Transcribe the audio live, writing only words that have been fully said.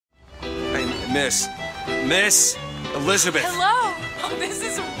Miss Elizabeth. Hello. Oh, this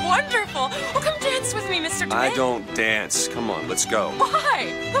is wonderful. Well, come dance with me, Mr. Twin. I don't dance. Come on, let's go.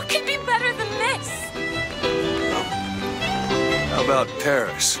 Why? What can be better than this? How about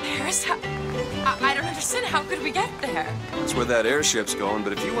Paris? Paris? I don't understand. How could we get there? That's where that airship's going,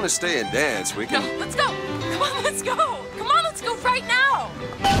 but if you want to stay and dance, we can... No, let's go. Come on, let's go. Come on, let's go right now.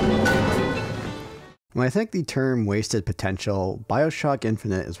 When I think the term wasted potential, Bioshock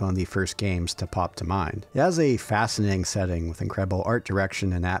Infinite is one of the first games to pop to mind. It has a fascinating setting with incredible art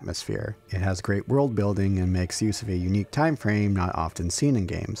direction and atmosphere. It has great world building and makes use of a unique time frame not often seen in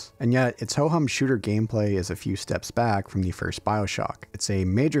games. And yet, its ho-hum shooter gameplay is a few steps back from the first Bioshock. It's a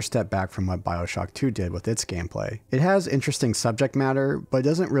major step back from what Bioshock 2 did with its gameplay. It has interesting subject matter, but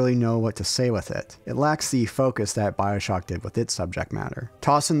doesn't really know what to say with it. It lacks the focus that Bioshock did with its subject matter.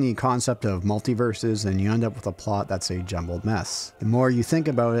 Toss in the concept of multiverses and you end up with a plot that's a jumbled mess. The more you think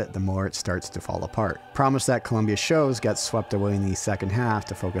about it, the more it starts to fall apart. Promise that Columbia shows gets swept away in the second half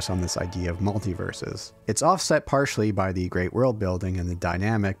to focus on this idea of multiverses. It's offset partially by the great world building and the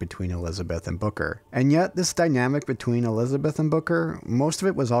dynamic between Elizabeth and Booker. And yet, this dynamic between Elizabeth and Booker, most of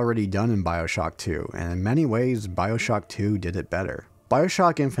it was already done in Bioshock 2, and in many ways, Bioshock 2 did it better.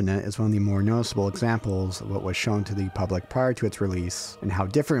 Bioshock Infinite is one of the more noticeable examples of what was shown to the public prior to its release, and how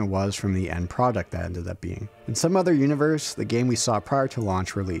different it was from the end product that ended up being. In some other universe, the game we saw prior to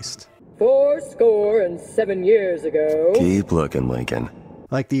launch released. 7 years ago. Keep looking, Lincoln.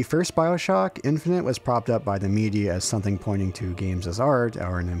 Like the first Bioshock, Infinite was propped up by the media as something pointing to games as art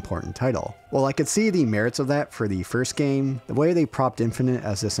or an important title. While I could see the merits of that for the first game, the way they propped Infinite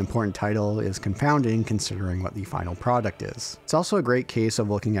as this important title is confounding considering what the final product is. It's also a great case of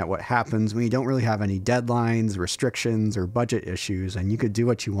looking at what happens when you don't really have any deadlines, restrictions, or budget issues and you could do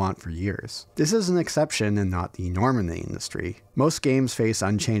what you want for years. This is an exception and not the norm in the industry. Most games face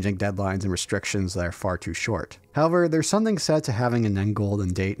unchanging deadlines and restrictions that are far too short. However, there's something said to having an end goal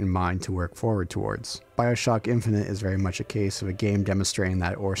and date in mind to work forward towards. Bioshock Infinite is very much a case of a game demonstrating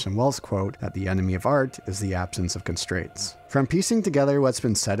that Orson Welles quote that the enemy of art is the absence of constraints. From piecing together what's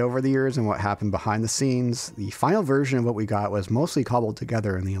been said over the years and what happened behind the scenes, the final version of what we got was mostly cobbled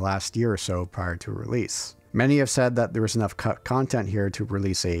together in the last year or so prior to release. Many have said that there was enough cut content here to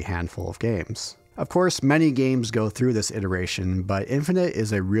release a handful of games. Of course, many games go through this iteration, but Infinite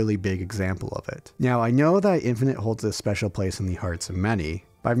is a really big example of it. Now, I know that Infinite holds a special place in the hearts of many,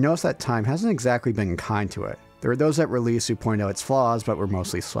 but I've noticed that time hasn't exactly been kind to it. There are those at release who point out its flaws but were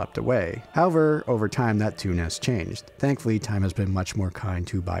mostly swept away. However, over time that tune has changed. Thankfully, time has been much more kind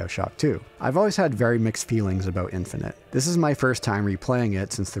to Bioshock 2. I've always had very mixed feelings about Infinite. This is my first time replaying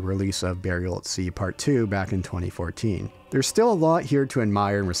it since the release of Burial at Sea Part 2 back in 2014. There's still a lot here to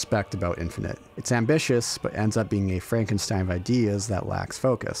admire and respect about Infinite. It's ambitious, but ends up being a Frankenstein of ideas that lacks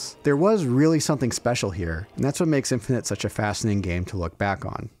focus. There was really something special here, and that's what makes Infinite such a fascinating game to look back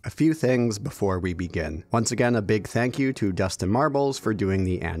on. A few things before we begin. Once again, a big thank you to Dustandmarbles for doing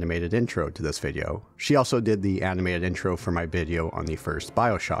the animated intro to this video. She also did the animated intro for my video on the first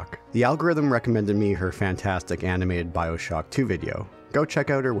Bioshock. The algorithm recommended me her fantastic animated Bioshock 2 video. Go check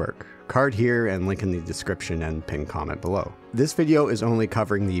out her work. Card here and link in the description and pinned comment below. This video is only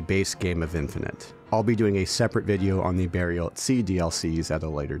covering the base game of Infinite. I'll be doing a separate video on the Burial at Sea DLCs at a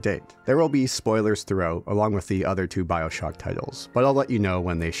later date. There will be spoilers throughout, along with the other two Bioshock titles, but I'll let you know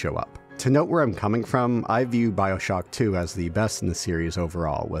when they show up. To note where I'm coming from, I view Bioshock 2 as the best in the series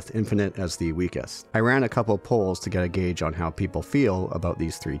overall, with Infinite as the weakest. I ran a couple polls to get a gauge on how people feel about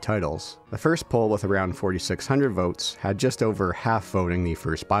these three titles. The first poll, with around 4,600 votes, had just over half voting the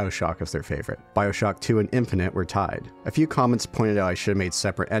first Bioshock as their favorite. Bioshock 2 and Infinite were tied. A few comments pointed out I should have made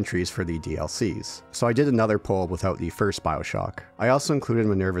separate entries for the DLCs, so I did another poll without the first Bioshock. I also included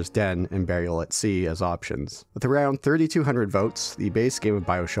Minerva's Den and Burial at Sea as options. With around 3,200 votes, the base game of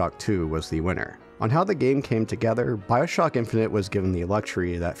Bioshock 2 was the winner. On how the game came together, Bioshock Infinite was given the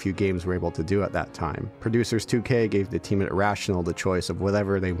luxury that few games were able to do at that time. Producers 2K gave the team at Irrational the choice of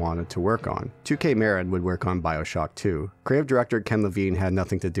whatever they wanted to work on. 2K Merid would work on Bioshock 2. Creative director Ken Levine had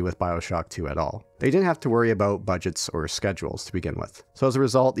nothing to do with Bioshock 2 at all. They didn't have to worry about budgets or schedules to begin with. So as a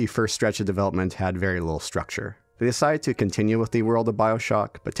result, the first stretch of development had very little structure. They decided to continue with the world of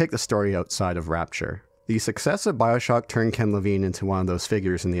Bioshock, but take the story outside of Rapture. The success of Bioshock turned Ken Levine into one of those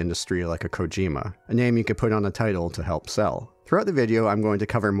figures in the industry like a Kojima, a name you could put on a title to help sell. Throughout the video, I'm going to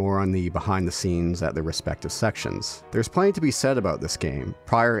cover more on the behind the scenes at their respective sections. There's plenty to be said about this game,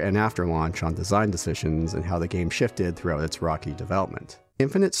 prior and after launch, on design decisions and how the game shifted throughout its rocky development.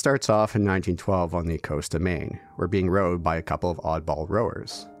 Infinite starts off in 1912 on the coast of Maine. We're being rowed by a couple of oddball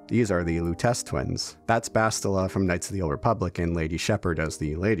rowers. These are the Lutece twins. That's Bastila from Knights of the Old Republic and Lady Shepard as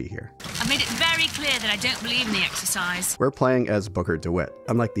the lady here. I'm made it very clear that I don't believe in the exercise. We're playing as Booker DeWitt.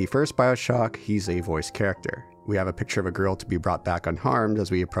 Unlike the first Bioshock, he's a voice character. We have a picture of a girl to be brought back unharmed as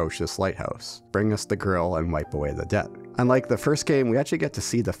we approach this lighthouse. Bring us the girl and wipe away the debt. Unlike the first game, we actually get to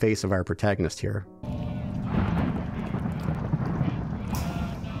see the face of our protagonist here.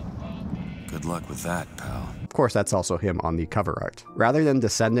 Good luck with that, pal. Of course, that's also him on the cover art. Rather than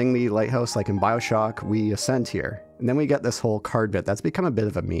descending the lighthouse like in Bioshock, we ascend here. And then we get this whole card bit that's become a bit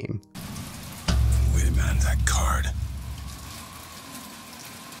of a meme. Wait a minute, that card.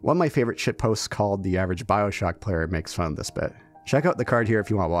 One of my favorite shitposts called The Average Bioshock Player makes fun of this bit. Check out the card here if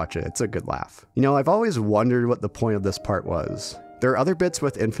you want to watch it, it's a good laugh. You know, I've always wondered what the point of this part was. There are other bits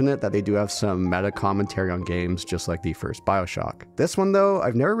with Infinite that they do have some meta commentary on games just like the first Bioshock. This one though,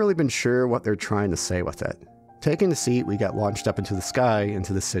 I've never really been sure what they're trying to say with it. Taking the seat, we get launched up into the sky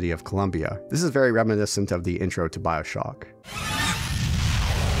into the city of Columbia. This is very reminiscent of the intro to Bioshock.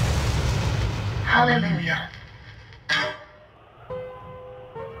 Hallelujah.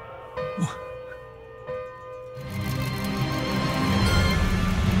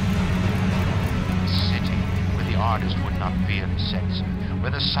 Artist would not fear the censor,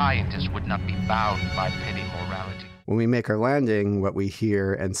 where the scientist would not be bound by petty morality. When we make our landing, what we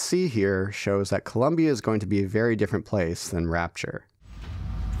hear and see here shows that Columbia is going to be a very different place than Rapture.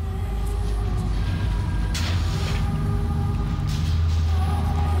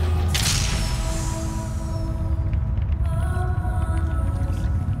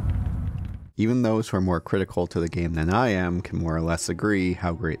 Even those who are more critical to the game than I am can more or less agree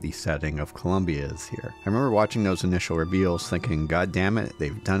how great the setting of Columbia is here. I remember watching those initial reveals thinking, god damn it,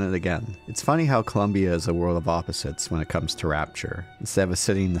 they've done it again. It's funny how Columbia is a world of opposites when it comes to Rapture. Instead of a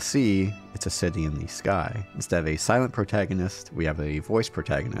city in the sea, it's a city in the sky. Instead of a silent protagonist, we have a voice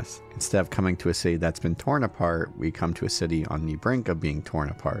protagonist. Instead of coming to a city that's been torn apart, we come to a city on the brink of being torn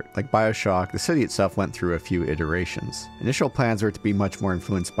apart. Like Bioshock, the city itself went through a few iterations. Initial plans were to be much more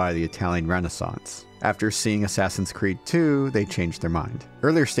influenced by the Italian Renaissance. After seeing Assassin's Creed 2, they changed their mind.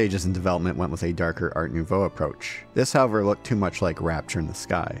 Earlier stages in development went with a darker Art Nouveau approach. This, however, looked too much like Rapture in the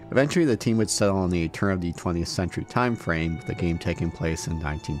Sky. Eventually, the team would settle on the turn of the 20th century time frame, with the game taking place in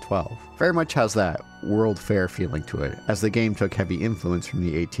 1912. Very much has that World Fair feeling to it, as the game took heavy influence from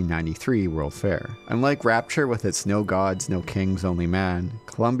the 1893 World Fair. Unlike Rapture with its no gods, no kings, only man,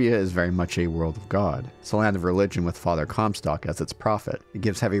 Columbia is very much a world of God. It's a land of religion with Father Comstock as its prophet. It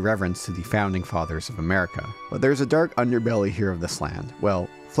gives heavy reverence to the founding fathers of America. But there's a dark underbelly here of this land. Well,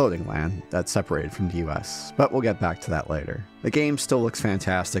 floating land that's separated from the US, but we'll get back to that later. The game still looks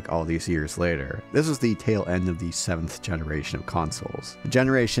fantastic all these years later. This was the tail end of the 7th generation of consoles, a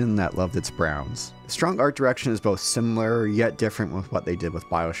generation that loved its browns. The strong art direction is both similar yet different with what they did with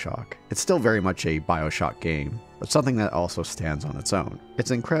Bioshock. It's still very much a Bioshock game, but something that also stands on its own.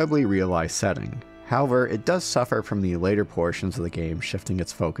 It's an incredibly realized setting. However, it does suffer from the later portions of the game shifting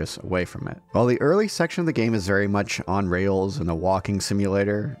its focus away from it. While the early section of the game is very much on rails and a walking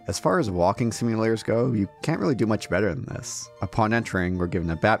simulator, as far as walking simulators go, you can't really do much better than this. Upon entering, we're given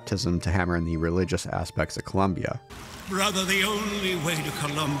a baptism to hammer in the religious aspects of Columbia. Brother, the only way to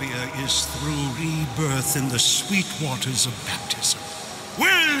Columbia is through rebirth in the sweet waters of baptism.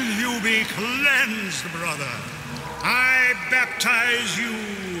 Will you be cleansed, brother? I baptize you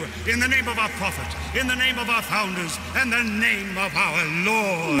in the name of our prophet, in the name of our founders, and the name of our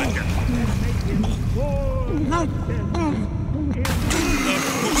Lord.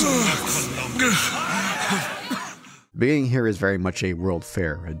 Being here is very much a world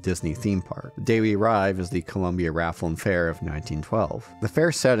fair, a Disney theme park. The day we arrive is the Columbia Raffle and Fair of 1912. The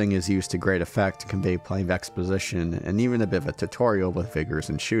fair setting is used to great effect to convey plenty of exposition and even a bit of a tutorial with vigors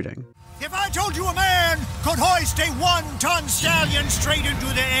and shooting. If I told you a man could hoist a 1-ton stallion straight into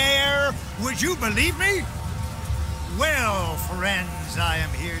the air, would you believe me? Well, friends, I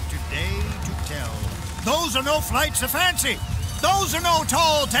am here today to tell. Those are no flights of fancy. Those are no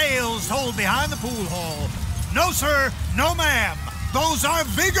tall tales told behind the pool hall. No, sir, no, ma'am. Those are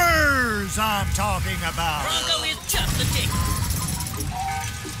vigors I'm talking about. Bronco is just a tick.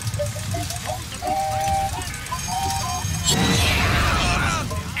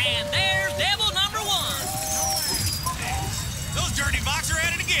 And there's devil number 1. Those dirty box are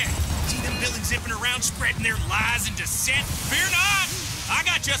at it again. See them villains zipping around, spreading their lies and dissent? Fear not. I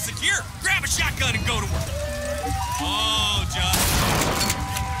got you secure. Grab a shotgun and go to work. Oh, Josh.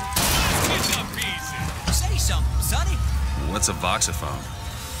 Let's get the pieces. Say something, Sonny. What's a voxophone?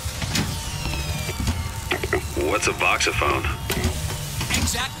 What's a voxophone?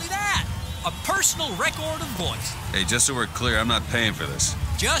 Exactly that. A personal record of voice. Hey, just so we're clear, I'm not paying for this.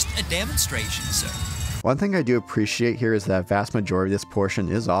 Just a demonstration, sir. One thing I do appreciate here is that a vast majority of this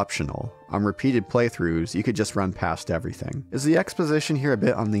portion is optional. On repeated playthroughs, you could just run past everything. Is the exposition here a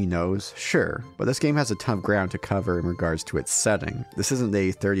bit on the nose? Sure, but this game has a ton of ground to cover in regards to its setting. This isn't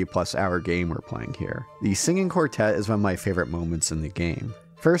a 30+ hour game we're playing here. The singing quartet is one of my favorite moments in the game.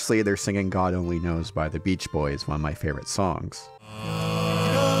 Firstly, they're singing God Only Knows by the Beach Boys, one of my favorite songs.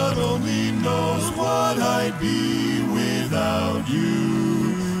 God only knows what I'd be without you.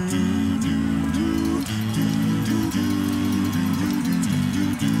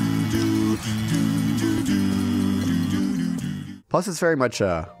 Plus, it's very much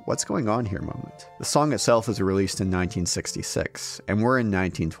a what's going on here moment. The song itself was released in 1966, and we're in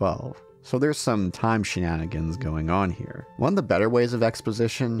 1912. So there's some time shenanigans going on here. One of the better ways of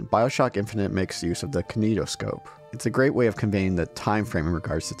exposition, Bioshock Infinite makes use of the kinetoscope. It's a great way of conveying the time frame in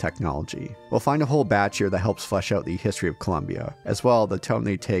regards to technology. We'll find a whole batch here that helps flesh out the history of Columbia. As well, the tone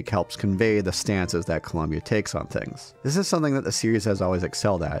they take helps convey the stances that Columbia takes on things. This is something that the series has always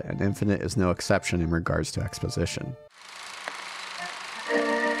excelled at, and Infinite is no exception in regards to exposition.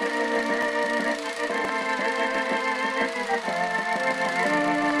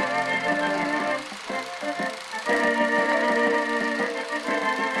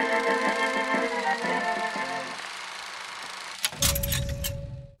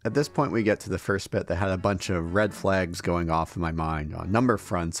 At this point we get to the first bit that had a bunch of red flags going off in my mind on a number of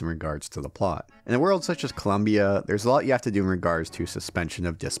fronts in regards to the plot. In a world such as Columbia, there's a lot you have to do in regards to suspension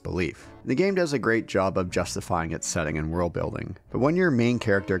of disbelief. The game does a great job of justifying its setting and world building, but when your main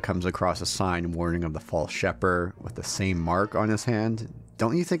character comes across a sign warning of the false shepherd with the same mark on his hand,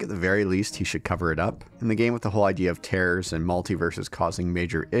 don't you think at the very least he should cover it up? In the game with the whole idea of terrors and multiverses causing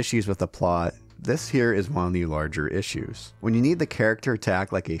major issues with the plot, this here is one of the larger issues. When you need the character to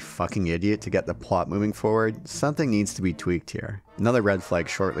act like a fucking idiot to get the plot moving forward, something needs to be tweaked here. Another red flag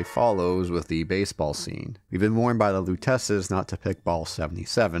shortly follows with the baseball scene. We've been warned by the Lutesses not to pick ball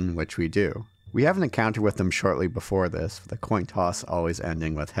 77, which we do. We have an encounter with them shortly before this, with a coin toss always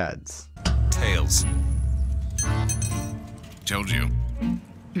ending with heads. Tails. Told you.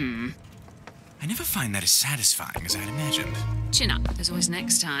 I never find that as satisfying as I'd imagined. Chin up, there's always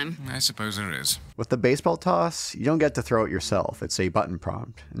next time. I suppose there is. With the baseball toss, you don't get to throw it yourself, it's a button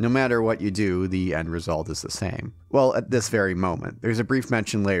prompt. No matter what you do, the end result is the same. Well, at this very moment. There's a brief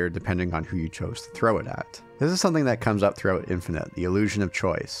mention later depending on who you chose to throw it at. This is something that comes up throughout Infinite, the illusion of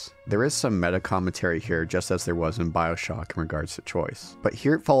choice. There is some meta commentary here just as there was in Bioshock in regards to choice. But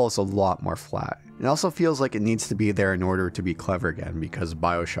here it follows a lot more flat. It also feels like it needs to be there in order to be clever again because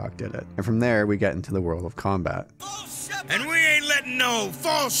Bioshock did it. And from there, we get into the world of combat. And we ain't letting no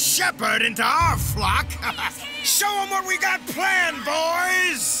false shepherd into our flock. Show them what we got planned,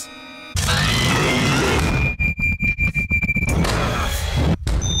 boys!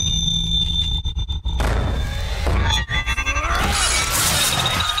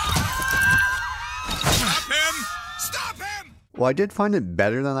 While I did find it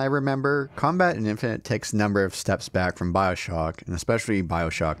better than I remember, combat in Infinite takes a number of steps back from Bioshock, and especially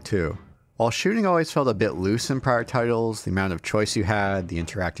Bioshock 2. While shooting always felt a bit loose in prior titles, the amount of choice you had, the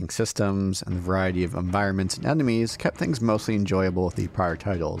interacting systems, and the variety of environments and enemies kept things mostly enjoyable with the prior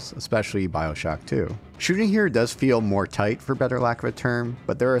titles, especially Bioshock 2. Shooting here does feel more tight for better lack of a term,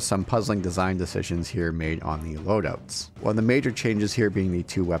 but there are some puzzling design decisions here made on the loadouts. One of the major changes here being the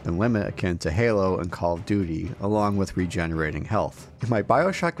 2-weapon limit akin to Halo and Call of Duty, along with regenerating health. In my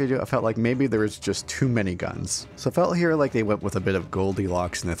Bioshock video, I felt like maybe there was just too many guns. So I felt here like they went with a bit of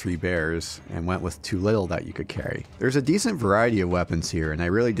Goldilocks and the Three Bears, and went with too little that you could carry. There's a decent variety of weapons here, and I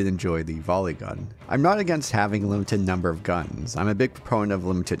really did enjoy the volley gun. I'm not against having a limited number of guns. I'm a big proponent of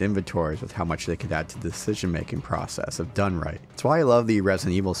limited inventories with how much they could add to the decision-making process if done right. It's why I love the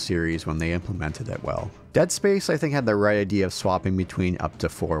Resident Evil series when they implemented it well. Dead Space, I think, had the right idea of swapping between up to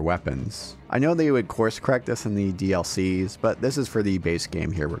 4 weapons. I know they would course correct this in the DLCs, but this is for the base game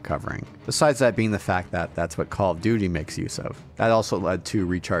here we're covering. Besides that being the fact that that's what Call of Duty makes use of. That also led to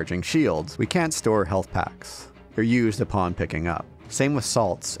recharging shields. We can't store health packs. They're used upon picking up. Same with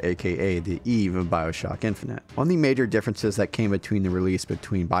salts, aka the Eve of Bioshock Infinite. One of the major differences that came between the release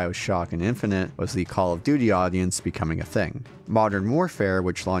between Bioshock and Infinite was the Call of Duty audience becoming a thing. Modern Warfare,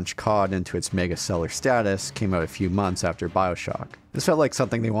 which launched COD into its mega seller status, came out a few months after Bioshock. This felt like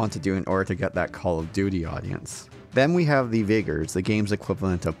something they wanted to do in order to get that Call of Duty audience. Then we have the Vigors, the game's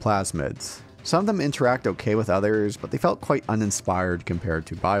equivalent of plasmids. Some of them interact okay with others, but they felt quite uninspired compared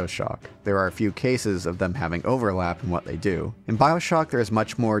to Bioshock. There are a few cases of them having overlap in what they do. In Bioshock, there is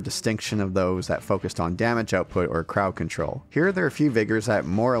much more distinction of those that focused on damage output or crowd control. Here, there are a few vigors that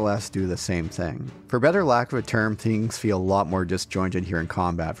more or less do the same thing. For better lack of a term, things feel a lot more disjointed here in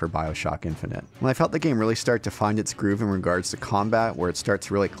combat for Bioshock Infinite. When I felt the game really start to find its groove in regards to combat, where it starts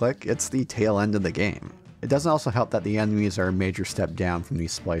to really click, it's the tail end of the game. It doesn't also help that the enemies are a major step down from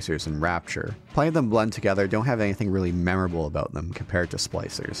these splicers in Rapture. Plenty of them blend together, don't have anything really memorable about them compared to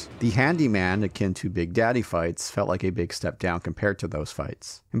splicers. The handyman, akin to Big Daddy fights, felt like a big step down compared to those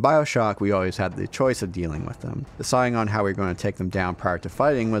fights. In Bioshock, we always had the choice of dealing with them. Deciding on how we were going to take them down prior to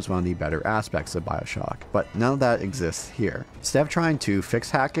fighting was one of the better aspects of Bioshock, but none of that exists here. Instead of trying to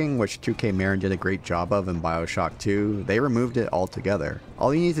fix hacking, which 2K Marin did a great job of in Bioshock 2, they removed it altogether.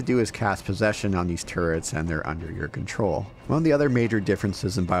 All you need to do is cast possession on these turrets and they're under your control. One of the other major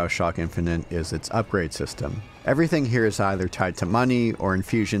differences in Bioshock Infinite is its upgrade system. Everything here is either tied to money or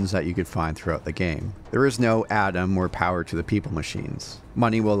infusions that you could find throughout the game. There is no atom or power to the people machines.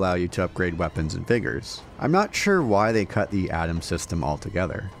 Money will allow you to upgrade weapons and vigors. I'm not sure why they cut the atom system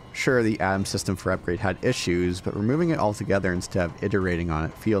altogether. Sure, the atom system for upgrade had issues, but removing it altogether instead of iterating on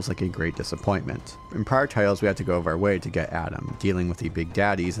it feels like a great disappointment. In prior titles, we had to go out of our way to get Atom, dealing with the big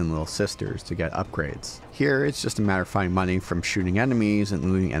daddies and little sisters to get upgrades. Here, it's just a matter of finding money from shooting enemies and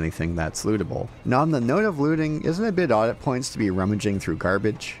looting anything that's lootable. And on the note of looting, isn't it a bit odd at points to be rummaging through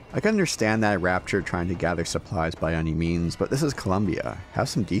garbage? I can understand that Rapture trying to gather supplies by any means, but this is Columbia. Have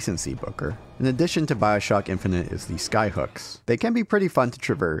some decency, Booker. In addition to Bioshock Infinite is the skyhooks. They can be pretty fun to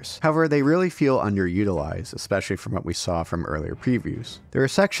traverse, however they really feel underutilized, especially from what we saw from earlier previews. There are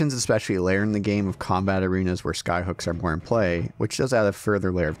sections, especially later in the game, of combat arenas where skyhooks are more in play, which does add a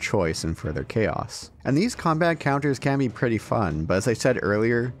further layer of choice and further chaos. And these combat counters can be pretty fun, but as I said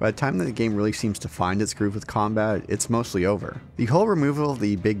earlier, by the time that the game really seems to find its groove with combat, it's mostly over. The whole removal of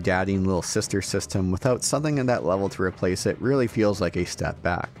the Big Daddy and Little Sister system without something in that level to replace it really feels like a step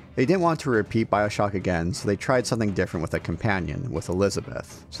back. They didn't want to repeat Bioshock again, so they tried something different with a companion, with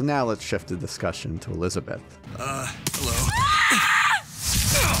Elizabeth. So now let's shift the discussion to Elizabeth. Hello.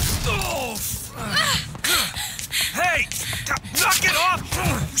 Hey! Knock it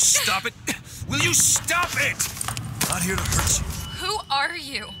off! Stop it! Will you stop it? Not here to hurt you. Who are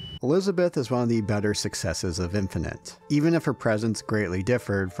you? Elizabeth is one of the better successes of Infinite, even if her presence greatly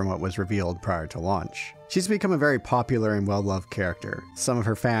differed from what was revealed prior to launch. She's become a very popular and well-loved character. Some of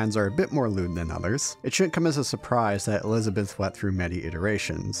her fans are a bit more lewd than others. It shouldn't come as a surprise that Elizabeth went through many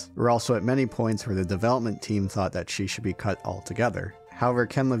iterations. We're also at many points where the development team thought that she should be cut altogether. However,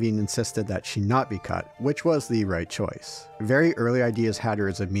 Ken Levine insisted that she not be cut, which was the right choice. Very early ideas had her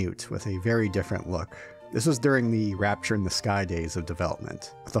as a mute, with a very different look. This was during the Rapture in the Sky days of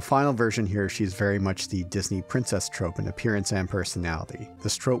development. With the final version here, she's very much the Disney princess trope in appearance and personality.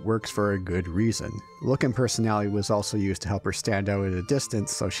 This trope works for a good reason. Look and personality was also used to help her stand out at a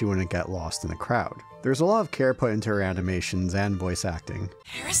distance so she wouldn't get lost in a crowd. There's a lot of care put into her animations and voice acting.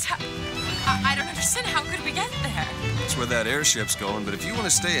 I don't understand. How could we get there? That's where that airship's going, but if you want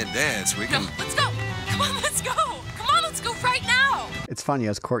to stay and dance, we can... No, let's go! Come on, let's go! Come on, let's go right now! It's funny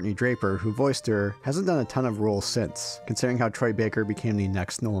as Courtney Draper, who voiced her, hasn't done a ton of roles since, considering how Troy Baker became the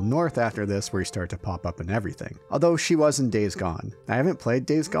next Nolan North after this, where he started to pop up in everything. Although she was in Days Gone. I haven't played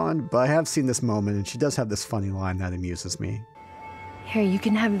Days Gone, but I have seen this moment and she does have this funny line that amuses me. Here, you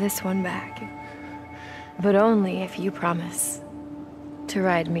can have this one back. But only if you promise to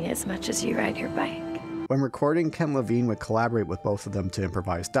ride me as much as you ride your bike. When recording, Ken Levine would collaborate with both of them to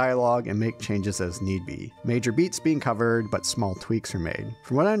improvise dialogue and make changes as need be. Major beats being covered, but small tweaks are made.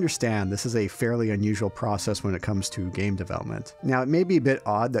 From what I understand, this is a fairly unusual process when it comes to game development. Now, it may be a bit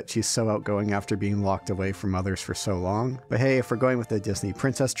odd that she's so outgoing after being locked away from others for so long, but hey, if we're going with the Disney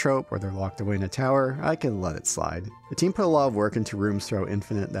princess trope where they're locked away in a tower, I can let it slide. The team put a lot of work into rooms throughout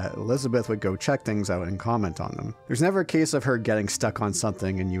Infinite that Elizabeth would go check things out and comment on them. There's never a case of her getting stuck on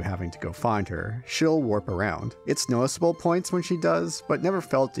something and you having to go find her. She'll warp around. It's noticeable points when she does, but never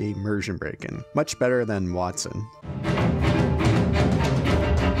felt a immersion break-in. Much better than Watson.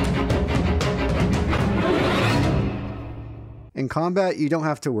 In combat, you don't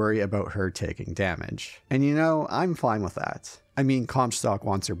have to worry about her taking damage. And you know, I'm fine with that. I mean, Comstock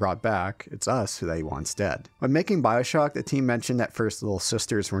wants her brought back, it's us who they wants dead. When making Bioshock, the team mentioned that first Little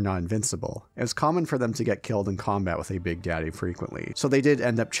Sisters were not invincible. It was common for them to get killed in combat with a Big Daddy frequently, so they did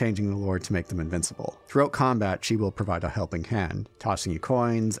end up changing the lore to make them invincible. Throughout combat, she will provide a helping hand, tossing you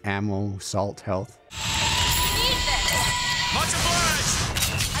coins, ammo, salt, health. Need this! Much obliged!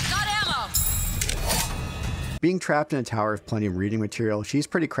 I've got ammo! Being trapped in a tower with plenty of reading material, she's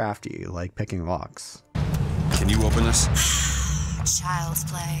pretty crafty, like picking locks. Can you open this? Child's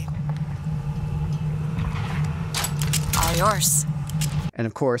play. All yours. And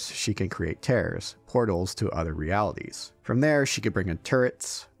of course, she can create tears, portals to other realities. From there, she could bring in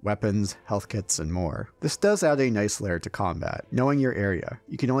turrets, weapons, health kits, and more. This does add a nice layer to combat. Knowing your area,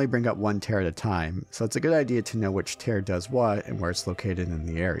 you can only bring up one tear at a time, so it's a good idea to know which tear does what and where it's located in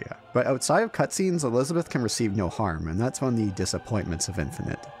the area. But outside of cutscenes, Elizabeth can receive no harm, and that's one of the disappointments of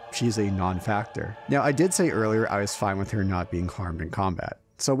Infinite. She's a non-factor. Now, I did say earlier I was fine with her not being harmed in combat.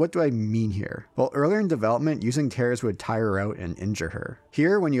 So what do I mean here? Well, earlier in development, using tears would tire her out and injure her.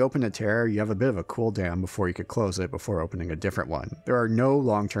 Here, when you open a tear, you have a bit of a cooldown before you could close it before opening a different one. There are no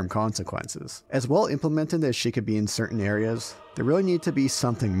long-term consequences. As well implemented as she could be in certain areas, there really need to be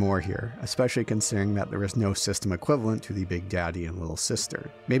something more here, especially considering that there is no system equivalent to the Big Daddy and Little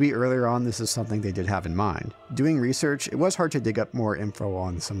Sister. Maybe earlier on this is something they did have in mind. Doing research, it was hard to dig up more info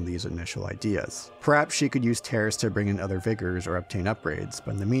on some of these initial ideas. Perhaps she could use tears to bring in other vigors or obtain upgrades,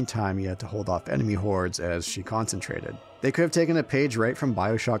 but in the meantime you had to hold off enemy hordes as she concentrated. They could have taken a page right from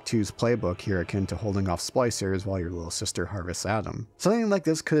Bioshock 2's playbook here, akin to holding off splicers while your little sister harvests Adam. Something like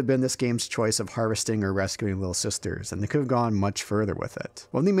this could have been this game's choice of harvesting or rescuing little sisters, and they could have gone much further with it.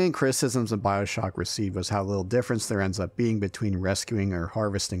 One of the main criticisms of Bioshock received was how little difference there ends up being between rescuing or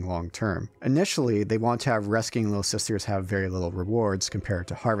harvesting long term. Initially, they want to have rescuing little sisters have very little rewards compared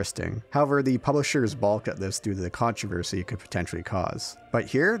to harvesting. However, the publishers balked at this due to the controversy it could potentially cause. But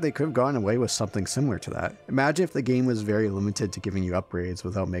here, they could have gone away with something similar to that. Imagine if the game was very limited to giving you upgrades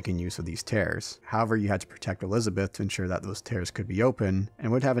without making use of these tears. However, you had to protect Elizabeth to ensure that those tears could be open and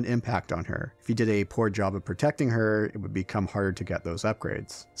would have an impact on her. If you did a poor job of protecting her, it would become harder to get those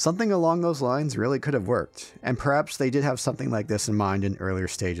upgrades. Something along those lines really could have worked, and perhaps they did have something like this in mind in earlier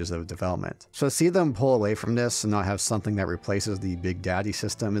stages of development. So to see them pull away from this and not have something that replaces the Big Daddy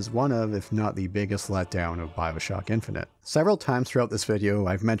system is one of, if not the biggest letdown of Bioshock Infinite. Several times throughout this video,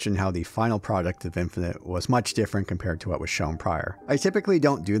 I've mentioned how the final product of Infinite was much different compared to what was shown prior. I typically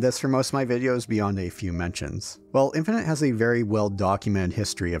don't do this for most of my videos beyond a few mentions. Well, Infinite has a very well documented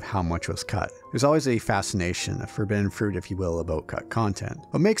history of how much was cut. There's always a fascination, a forbidden fruit if you will, about cut content.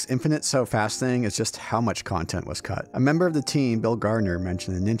 What makes Infinite so fascinating is just how much content was cut. A member of the team, Bill Gardner,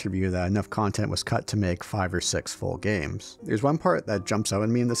 mentioned in an interview that enough content was cut to make 5 or 6 full games. There's one part that jumps out at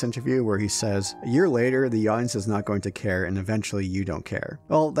me in this interview where he says, "A year later, the audience is not going to care and eventually you don't care."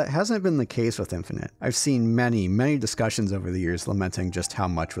 Well, that hasn't been the case with Infinite. I've seen many discussions over the years lamenting just how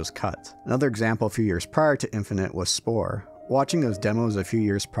much was cut. Another example a few years prior to Infinite was Spore. Watching those demos a few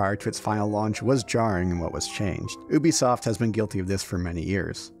years prior to its final launch was jarring in what was changed. Ubisoft has been guilty of this for many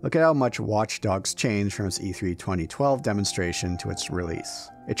years. Look at how much Watch Dogs changed from its E3 2012 demonstration to its release.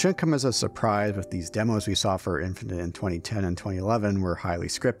 It shouldn't come as a surprise if these demos we saw for Infinite in 2010 and 2011 were highly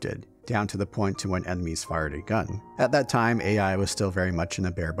scripted, down to the point to when enemies fired a gun. At that time, AI was still very much in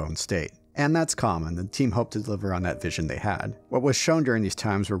a bare-bones state. And that's common, the team hoped to deliver on that vision they had. What was shown during these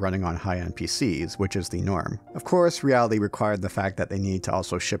times were running on high-end PCs, which is the norm. Of course, reality required the fact that they needed to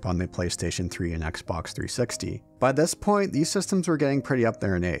also ship on the PlayStation 3 and Xbox 360. By this point, these systems were getting pretty up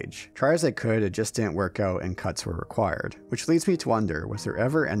there in age. Try as they could, it just didn't work out and cuts were required. Which leads me to wonder, was there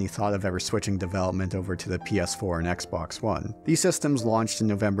ever any thought of ever switching development over to the PS4 and Xbox One? These systems launched in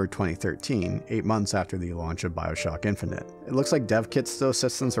November 2013, 8 months after the launch of Bioshock Infinite. It looks like dev kits to those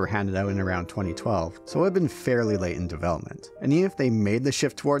systems were handed out in around 2012, so it would have been fairly late in development. And even if they made the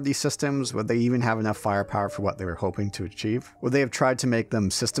shift toward these systems, would they even have enough firepower for what they were hoping to achieve? Would they have tried to make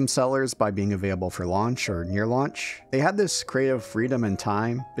them system sellers by being available for launch or near launch? They had this creative freedom and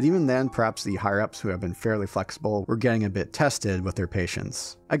time, but even then perhaps the higher-ups who have been fairly flexible were getting a bit tested with their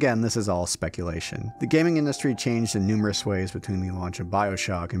patience. Again, this is all speculation. The gaming industry changed in numerous ways between the launch of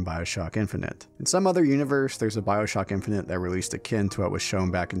Bioshock and Bioshock Infinite. In some other universe, there's a Bioshock Infinite that released akin to what was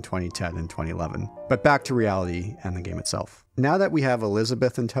shown back in 2010 and 2011. But back to reality and the game itself. Now that we have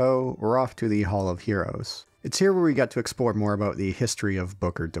Elizabeth in tow, we're off to the Hall of Heroes. It's here where we get to explore more about the history of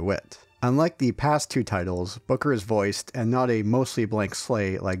Booker DeWitt. Unlike the past 2 titles, Booker is voiced and not a mostly blank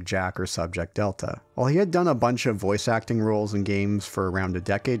slate like Jack or Subject Delta. While he had done a bunch of voice acting roles in games for around a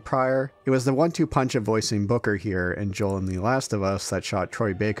decade prior, it was the 1-2 punch of voicing Booker here and Joel in The Last of Us that shot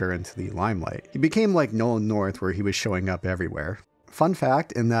Troy Baker into the limelight. He became like Nolan North where he was showing up everywhere. Fun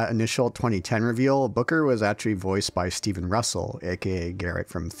fact, in that initial 2010 reveal, Booker was actually voiced by Steven Russell, aka Garrett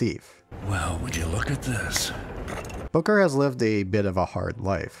from Thief. Well, would you look at this? Booker has lived a bit of a hard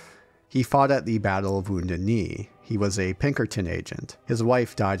life. He fought at the Battle of Wounded Knee. He was a Pinkerton agent. His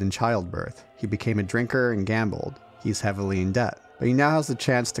wife died in childbirth. He became a drinker and gambled. He's heavily in debt. but he now has the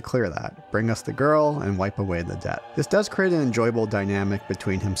chance to clear that, bring us the girl, and wipe away the debt. This does create an enjoyable dynamic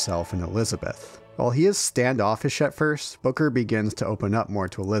between himself and Elizabeth. While he is standoffish at first, Booker begins to open up more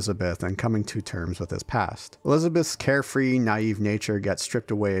to Elizabeth and coming to terms with his past. Elizabeth's carefree, naive nature gets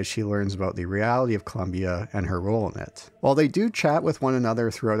stripped away as she learns about the reality of Columbia and her role in it. While they do chat with one another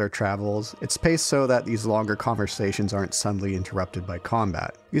throughout their travels, it's paced so that these longer conversations aren't suddenly interrupted by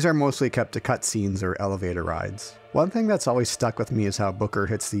combat. These are mostly kept to cutscenes or elevator rides. One thing that's always stuck with me is how Booker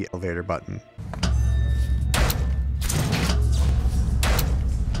hits the elevator button.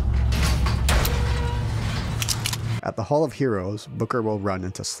 At the Hall of Heroes, Booker will run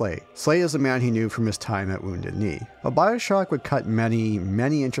into Slate. Slate is a man he knew from his time at Wounded Knee. While Bioshock would cut many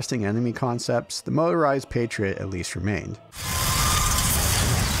interesting enemy concepts, the motorized Patriot at least remained.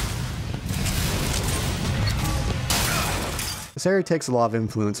 This area takes a lot of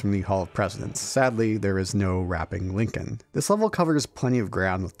influence from the Hall of Presidents. Sadly, there is no rapping Lincoln. This level covers plenty of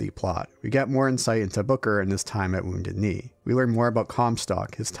ground with the plot. We get more insight into Booker and his time at Wounded Knee. We learn more about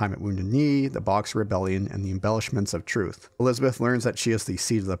Comstock, his time at Wounded Knee, the Boxer Rebellion, and the embellishments of truth. Elizabeth learns that she is the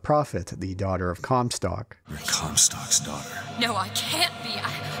seed of the Prophet, the daughter of Comstock. You're Comstock's daughter. No, I can't be.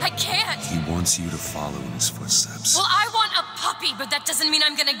 I can't. He wants you to follow in his footsteps. Well, I want a puppy, but that doesn't mean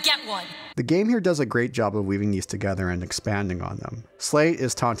I'm gonna get one. The game here does a great job of weaving these together and expanding on them. Slate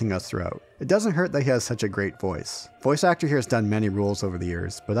is taunting us throughout. It doesn't hurt that he has such a great voice. Voice actor here has done many roles over the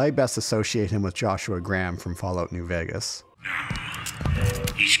years, but I best associate him with Joshua Graham from Fallout New Vegas.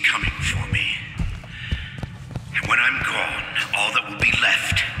 He's coming for me. And when I'm gone, all that will be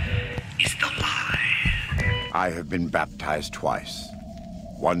left is the lie. I have been baptized twice.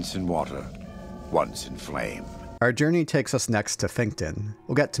 Once in water, once in flame. Our journey takes us next to Finkton.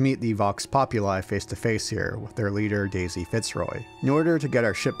 We'll get to meet the Vox Populi face to face here with their leader Daisy Fitzroy. In order to get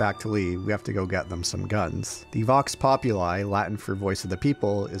our ship back to Lee, we have to go get them some guns. The Vox Populi, Latin for Voice of the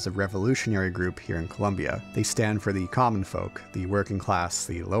People, is a revolutionary group here in Columbia. They stand for the common folk, the working class,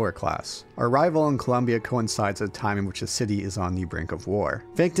 the lower class. Our arrival in Columbia coincides at a time in which the city is on the brink of war.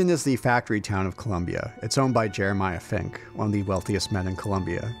 Finkton is the factory town of Columbia. It's owned by Jeremiah Fink, one of the wealthiest men in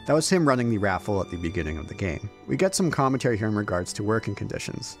Columbia. That was him running the raffle at the beginning of the game. We get some commentary here in regards to working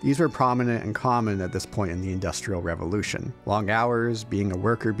conditions. These were prominent and common at this point in the Industrial Revolution. Long hours, being a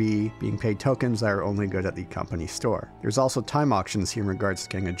worker bee, being paid tokens that are only good at the company store. There's also time auctions here in regards to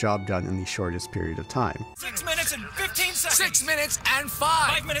getting a job done in the shortest period of time. 6 minutes and 15 seconds. 6 minutes and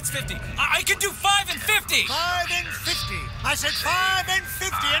 5. 5 minutes 50. I can do 5 and 50. 5 and 50. I said 5 and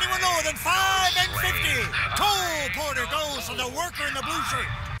 50. Anyone lower than 5 and 50? Toll porter goes to the worker in the blue shirt.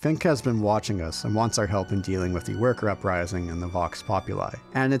 Fink has been watching us and wants our help in dealing with the worker uprising and the Vox Populi.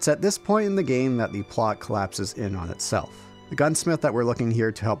 And it's at this point in the game that the plot collapses in on itself. The gunsmith that we're looking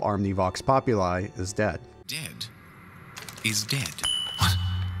here to help arm the Vox Populi is dead. Dead? Is dead. What?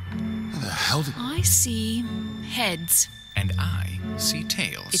 How the hell did... I see heads. And I see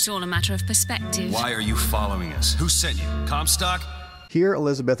tails. It's all a matter of perspective. Why are you following us? Who sent you? Comstock? Here,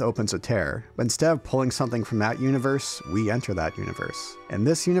 Elizabeth opens a tear, but instead of pulling something from that universe, we enter that universe. In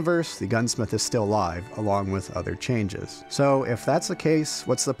this universe, the gunsmith is still alive, along with other changes. So if that's the case,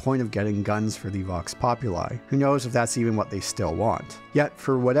 what's the point of getting guns for the Vox Populi? Who knows if that's even what they still want? Yet,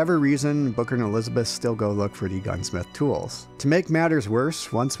 for whatever reason, Booker and Elizabeth still go look for the gunsmith tools. To make matters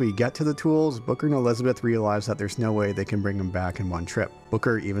worse, once we get to the tools, Booker and Elizabeth realize that there's no way they can bring them back in one trip.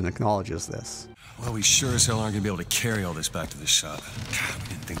 Booker even acknowledges this. Well, we sure as hell aren't gonna be able to carry all this back to the shop. God, we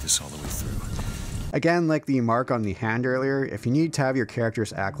didn't think this all the way through. Again, like the mark on the hand earlier, if you need to have your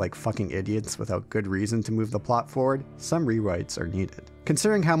characters act like fucking idiots without good reason to move the plot forward, some rewrites are needed.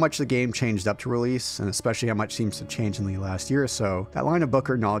 Considering how much the game changed up to release, and especially how much seems to change in the last year or so, that line of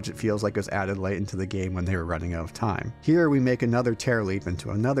Booker knowledge it feels like was added late into the game when they were running out of time. Here we make another tear leap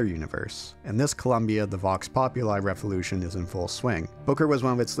into another universe. In this Columbia, the Vox Populi revolution is in full swing. Booker was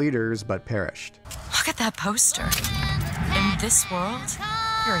one of its leaders, but perished. Look at that poster. In this world,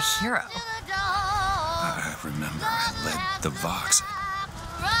 you're a hero. I remember I led the Vox.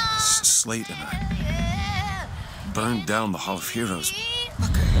 Slate and I burned down the Hall of Heroes.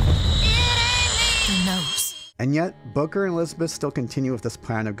 Who knows? And yet, Booker and Elizabeth still continue with this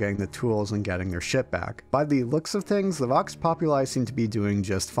plan of getting the tools and getting their ship back. By the looks of things, the Vox Populi seem to be doing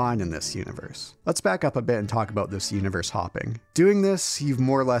just fine in this universe. Let's back up a bit and talk about this universe hopping. Doing this, you've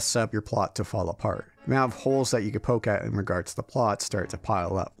more or less set up your plot to fall apart. The amount of holes that you could poke at in regards to the plot start to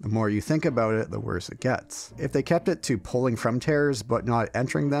pile up. The more you think about it, the worse it gets. If they kept it to pulling from tears but not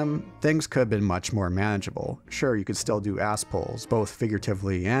entering them, things could have been much more manageable. Sure, you could still do ass pulls, both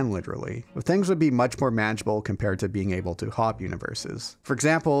figuratively and literally, but things would be much more manageable compared to being able to hop universes. For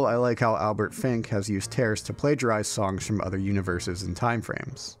example, I like how Albert Fink has used tears to plagiarize songs from other universes and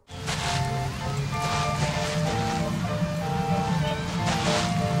timeframes.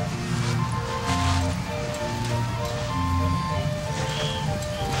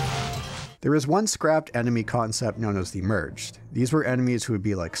 There is one scrapped enemy concept known as the Merged. These were enemies who would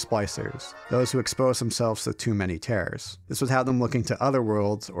be like splicers, those who expose themselves to too many tears. This would have them looking to other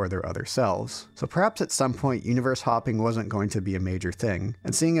worlds or their other selves. So perhaps at some point universe hopping wasn't going to be a major thing,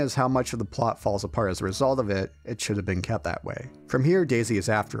 and seeing as how much of the plot falls apart as a result of it, it should have been kept that way. From here, Daisy is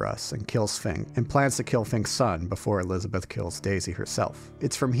after us and kills Fink, and plans to kill Fink's son before Elizabeth kills Daisy herself.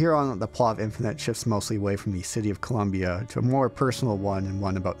 It's from here on that the plot of Infinite shifts mostly away from the city of Columbia to a more personal one and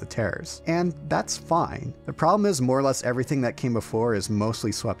one about the tears. And that's fine. The problem is more or less everything that came before is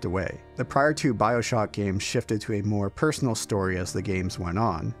mostly swept away. The prior two Bioshock games shifted to a more personal story as the games went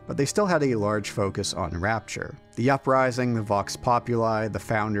on, but they still had a large focus on Rapture. The uprising, the Vox Populi, the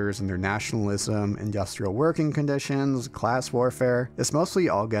founders and their nationalism, industrial working conditions, class warfare, this mostly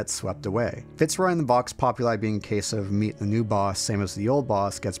all gets swept away. Fitzroy and the Vox Populi being a case of meet the new boss, same as the old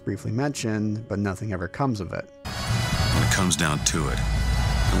boss, gets briefly mentioned, but nothing ever comes of it. When it comes down to it,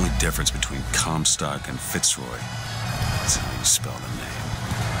 the only difference between Comstock and Fitzroy is how you spell the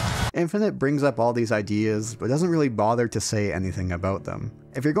name. Infinite brings up all these ideas, but doesn't really bother to say anything about them.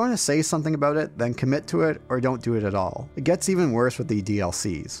 If you're going to say something about it, then commit to it or don't do it at all. It gets even worse with the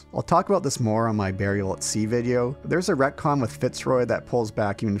DLCs. I'll talk about this more on my Burial at Sea video, but there's a retcon with Fitzroy that pulls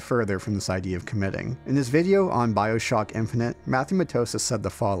back even further from this idea of committing. In his video on Bioshock Infinite, Matthew Matosis said the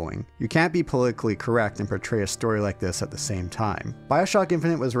following: "You can't be politically correct and portray a story like this at the same time." Bioshock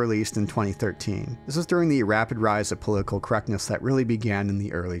Infinite was released in 2013. This was during the rapid rise of political correctness that really began in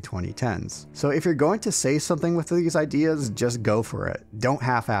the early 2010s. So if you're going to say something with these ideas, just go for it. Don't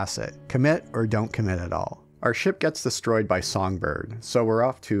half-ass it. Commit or don't commit at all. Our ship gets destroyed by Songbird, so we're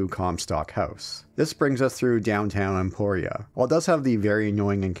off to Comstock House. This brings us through downtown Emporia. While it does have the very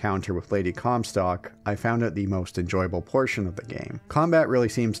annoying encounter with Lady Comstock, I found it the most enjoyable portion of the game. Combat really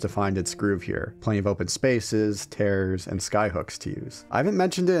seems to find its groove here. Plenty of open spaces, tears, and skyhooks to use. I haven't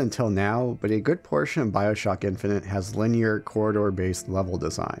mentioned it until now, but a good portion of Bioshock Infinite has linear, corridor-based level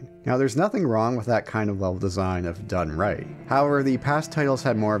design. Now there's nothing wrong with that kind of level design if done right. However, the past titles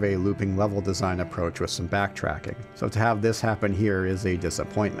had more of a looping level design approach with some backtracking, so to have this happen here is a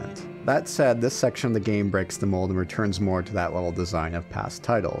disappointment. That said, this section of the game breaks the mold and returns more to that level design of past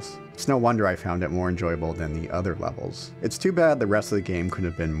titles. It's no wonder I found it more enjoyable than the other levels. It's too bad the rest of the game could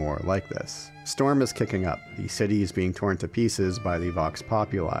have been more like this. Storm is kicking up, the city is being torn to pieces by the Vox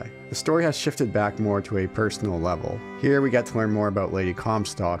Populi. The story has shifted back more to a personal level. Here we get to learn more about Lady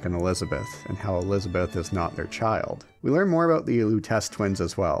Comstock and Elizabeth, and how Elizabeth is not their child. We learn more about the Lutece twins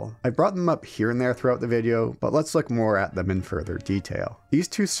as well. I brought them up here and there throughout the video, but let's look more at them in further detail. These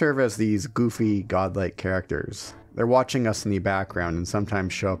two serve as these goofy, godlike characters. They're watching us in the background and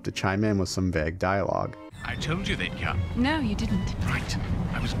sometimes show up to chime in with some vague dialogue. I told you they'd come. No, you didn't. Right.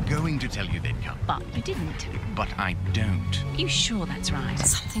 I was going to tell you they'd come. But you didn't. But I don't. Are you sure that's right?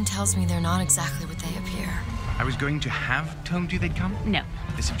 Something tells me they're not exactly what they appear. I was going to have told you they'd come? No.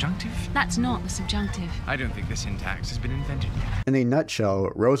 The subjunctive? That's not the subjunctive. I don't think the syntax has been invented yet. In a nutshell,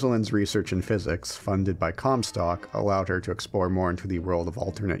 Rosalind's research in physics, funded by Comstock, allowed her to explore more into the world of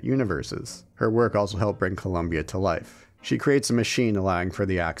alternate universes. Her work also helped bring Columbia to life. She creates a machine allowing for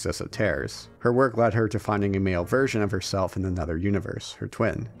the access of tears. Her work led her to finding a male version of herself in another universe, her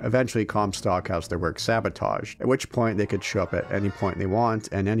twin. Eventually, Comstock has their work sabotaged, at which point they could show up at any point they want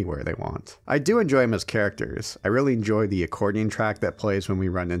and anywhere they want. I do enjoy them as characters. I really enjoy the accordion track that plays when we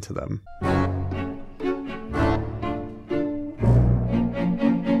run into them.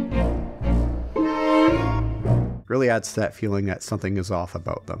 Really adds to that feeling that something is off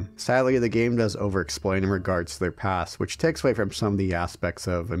about them. Sadly, the game does over-explain in regards to their past, which takes away from some of the aspects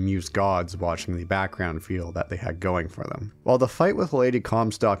of amused gods watching the background feel that they had going for them. While the fight with Lady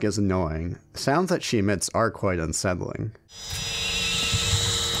Comstock is annoying, the sounds that she emits are quite unsettling.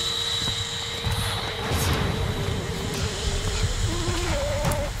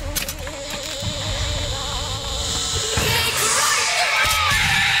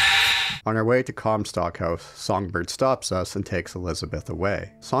 On our way to Comstock House, Songbird stops us and takes Elizabeth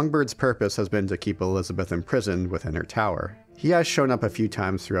away. Songbird's purpose has been to keep Elizabeth imprisoned within her tower. He has shown up a few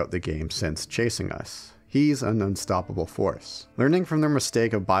times throughout the game since chasing us. He's an unstoppable force. Learning from their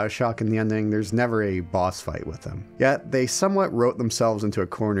mistake of Bioshock in the ending, there's never a boss fight with him. Yet, they somewhat wrote themselves into a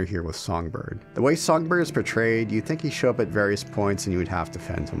corner here with Songbird. The way Songbird is portrayed, you'd think he'd show up at various points and you would have to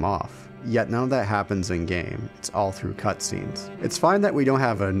fend him off. Yet none of that happens in-game, it's all through cutscenes. It's fine that we don't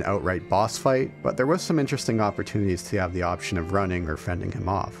have an outright boss fight, but there was some interesting opportunities to have the option of running or fending him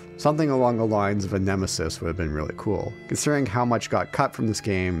off. Something along the lines of a nemesis would have been really cool. Considering how much got cut from this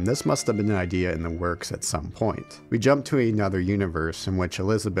game, this must have been an idea in the works at some point. We jump to another universe in which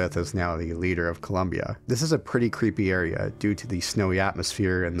Elizabeth is now the leader of Columbia. This is a pretty creepy area due to the snowy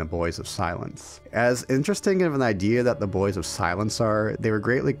atmosphere and the Boys of Silence. As interesting of an idea that the Boys of Silence are, they were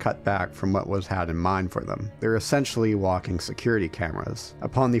greatly cut back from what was had in mind for them. They're essentially walking security cameras.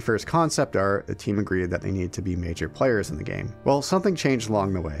 Upon the first concept art, the team agreed that they needed to be major players in the game. Well, something changed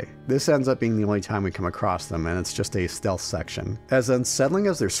along the way. This ends up being the only time we come across them, and it's just a stealth section. As unsettling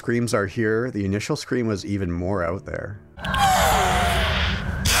as their screams are here, the initial scream was even more out there.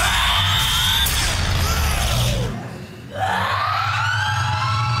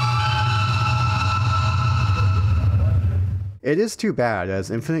 It is too bad,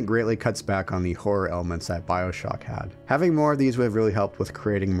 as Infinite greatly cuts back on the horror elements that Bioshock had. Having more of these would have really helped with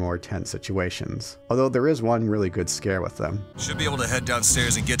creating more tense situations, although there is one really good scare with them. Should be able to head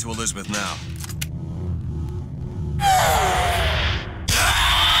downstairs and get to Elizabeth now.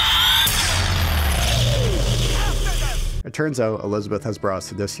 It turns out Elizabeth has brought us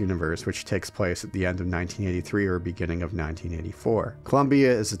to this universe, which takes place at the end of 1983 or beginning of 1984.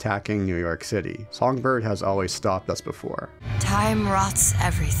 Columbia is attacking New York City. Songbird has always stopped us before. Time rots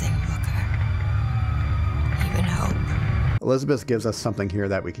everything, Booker. Even hope. Elizabeth gives us something here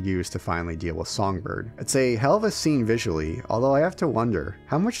that we could use to finally deal with Songbird. It's a hell of a scene visually, although I have to wonder,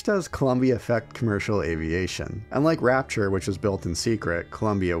 how much does Columbia affect commercial aviation? Unlike Rapture, which was built in secret,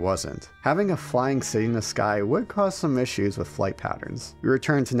 Columbia wasn't. Having a flying city in the sky would cause some issues with flight patterns. We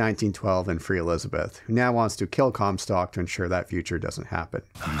return to 1912 and free Elizabeth, who now wants to kill Comstock to ensure that future doesn't happen.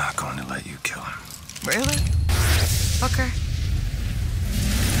 I'm not going to let you kill him. Really? Booker?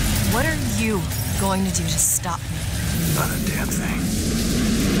 What are you going to do to stop me? Not a damn thing.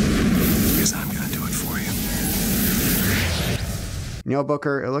 Because I'm gonna do it for you. You know,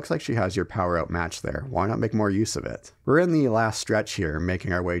 Booker, it looks like she has your power outmatched there. Why not make more use of it? We're in the last stretch here,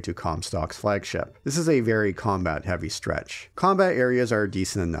 making our way to Comstock's flagship. This is a very combat-heavy stretch. Combat areas are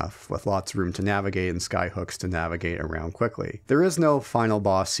decent enough, with lots of room to navigate and skyhooks to navigate around quickly. There is no final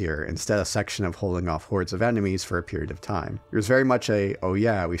boss here, instead a section of holding off hordes of enemies for a period of time. There's very much a, oh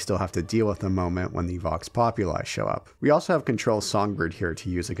yeah, we still have to deal with the moment when the Vox Populi show up. We also have Control Songbird here to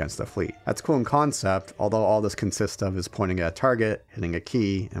use against the fleet. That's cool in concept, although all this consists of is pointing at a target, hitting a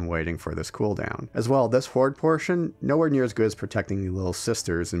key, and waiting for this cooldown. As well, this horde portion, nowhere near as good as protecting the little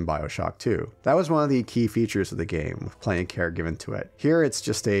sisters in Bioshock 2. That was one of the key features of the game, with plenty of care given to it. Here it's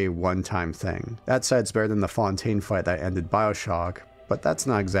just a one-time thing. That said, it's better than the Fontaine fight that ended Bioshock, but that's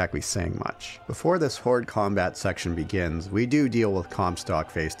not exactly saying much. Before this horde combat section begins, we do deal with Comstock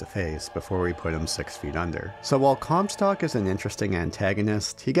face to face before we put him 6 feet under. So while Comstock is an interesting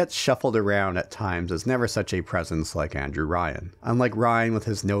antagonist, he gets shuffled around at times as never such a presence like Andrew Ryan. Unlike Ryan with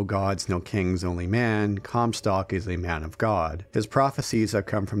his no gods, no kings, only man, Comstock is a man of God. His prophecies have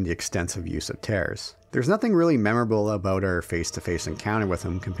come from the extensive use of tears. There's nothing really memorable about our face-to-face encounter with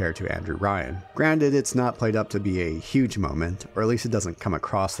him compared to Andrew Ryan. Granted, it's not played up to be a huge moment, or at least it doesn't come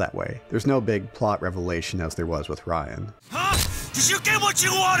across that way. There's no big plot revelation as there was with Ryan. Huh? Did you get what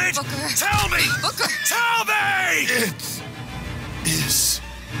you wanted? Booker. Tell me! Booker! Tell me! It is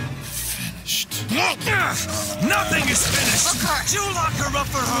finished. Nothing is finished! Booker! You locked her up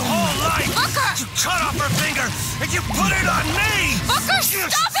for her whole life! Booker! You cut off her finger, and you put it on me! Booker,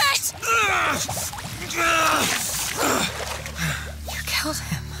 stop it! You killed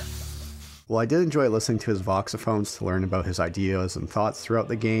him. While I did enjoy listening to his voxophones to learn about his ideas and thoughts throughout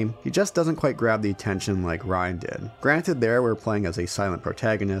the game, he just doesn't quite grab the attention like Ryan did. Granted, there we're playing as a silent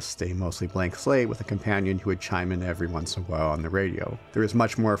protagonist, a mostly blank slate with a companion who would chime in every once in a while on the radio. There is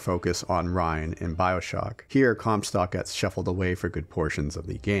much more focus on Ryan in Bioshock. Here, Comstock gets shuffled away for good portions of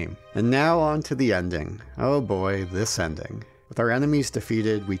the game. And now on to the ending. Oh boy, this ending. With our enemies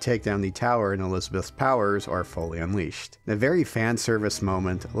defeated, we take down the tower and Elizabeth's powers are fully unleashed. In a very fan service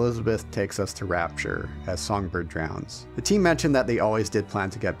moment, Elizabeth takes us to Rapture as Songbird drowns. The team mentioned that they always did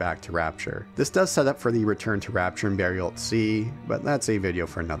plan to get back to Rapture. This does set up for the return to Rapture and burial at sea, but that's a video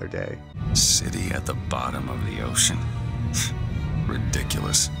for another day. City at the bottom of the ocean.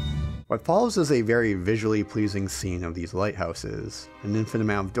 Ridiculous. What follows is a very visually pleasing scene of these lighthouses, an infinite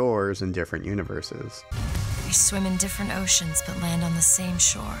amount of doors in different universes. We swim in different oceans but land on the same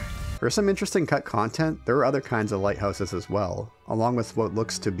shore. For some interesting cut content, there are other kinds of lighthouses as well, along with what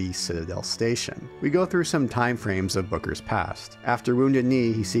looks to be Citadel Station. We go through some time frames of Booker's past. After Wounded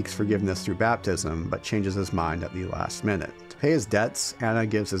Knee, he seeks forgiveness through baptism, but changes his mind at the last minute. To pay his debts, Anna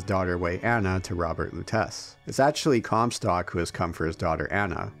gives his daughter away Anna to Robert Lutece. It's actually Comstock who has come for his daughter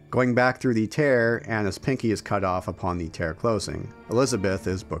Anna. Going back through the tear, Anna's pinky is cut off upon the tear closing. Elizabeth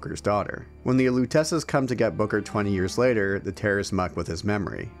is Booker's daughter. When the Luteces come to get Booker 20 years later, the tears muck with his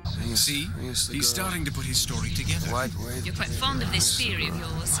memory. See? He's starting to put his story together. You're quite fond of this theory of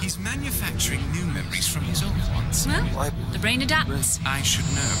yours. He's manufacturing new memories from his old ones. Well, the brain adapts. I should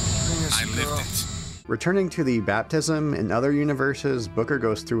know. I lived it. Returning to the baptism, in other universes, Booker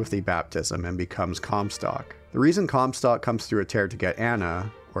goes through with the baptism and becomes Comstock. The reason Comstock comes through a tear to get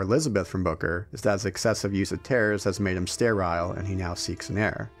Anna, or Elizabeth from Booker, is that his excessive use of tears has made him sterile and he now seeks an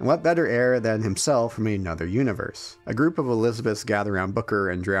heir. And what better heir than himself from another universe? A group of Elizabeths gather around Booker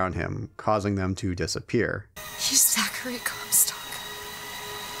and drown him, causing them to disappear. Use Zachary Comstock.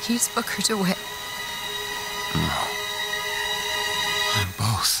 Use Booker to win. No. I'm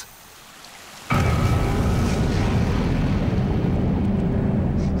both.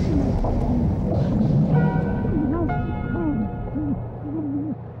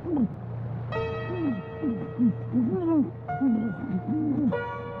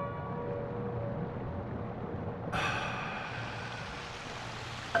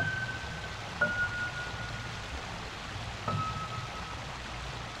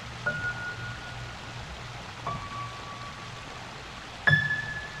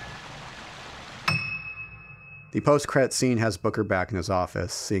 The post-credit scene has Booker back in his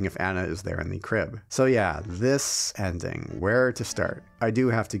office, seeing if Anna is there in the crib. So yeah, this ending, where to start? I do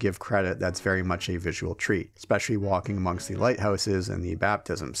have to give credit that's very much a visual treat, especially walking amongst the lighthouses and the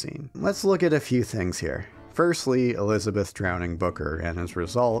baptism scene. Let's look at a few things here. Firstly, Elizabeth drowning Booker, and as a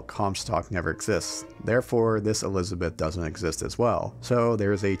result, Comstock never exists. Therefore, this Elizabeth doesn't exist as well. So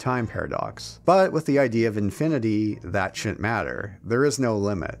there's a time paradox. But with the idea of infinity, that shouldn't matter. There is no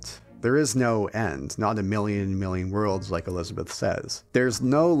limit. There is no end, not a million worlds like Elizabeth says. There's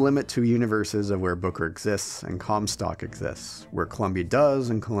no limit to universes of where Booker exists and Comstock exists, where Columbia does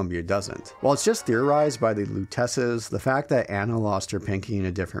and Columbia doesn't. While it's just theorized by the Luteces, the fact that Anna lost her pinky in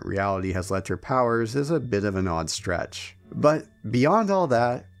a different reality has led to her powers is a bit of an odd stretch. But beyond all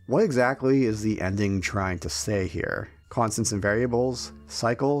that, what exactly is the ending trying to say here? Constants and variables?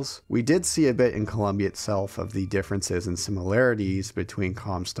 Cycles? We did see a bit in Columbia itself of the differences and similarities between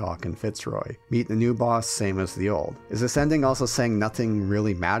Comstock and Fitzroy. Meet the new boss, same as the old. Is this ending also saying nothing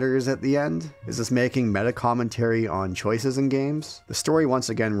really matters at the end? Is this making meta-commentary on choices in games? The story once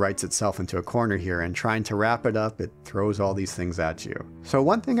again writes itself into a corner here, and trying to wrap it up, it throws all these things at you. So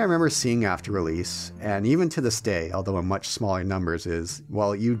one thing I remember seeing after release, and even to this day, although in much smaller numbers, is,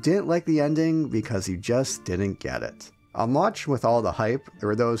 well, you didn't like the ending because you just didn't get it. On launch, with all the hype, there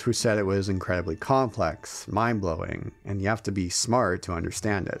were those who said it was incredibly complex, mind-blowing, and you have to be smart to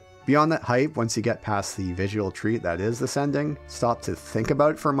understand it. Beyond that hype, once you get past the visual treat that is this ending, stop to think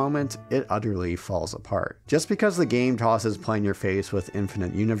about it for a moment, it utterly falls apart. Just because the game tosses play in your face with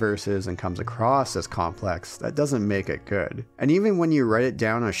infinite universes and comes across as complex, that doesn't make it good. And even when you write it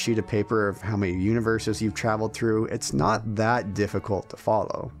down on a sheet of paper of how many universes you've traveled through, it's not that difficult to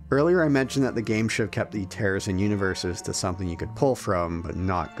follow. Earlier I mentioned that the game should have kept the tears in universes to something you could pull from, but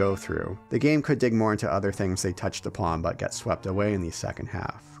not go through. The game could dig more into other things they touched upon but get swept away in the second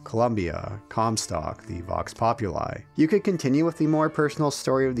half. Columbia, Comstock, the Vox Populi. You could continue with the more personal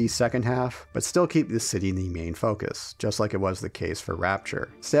story of the second half, but still keep the city the main focus, just like it was the case for Rapture.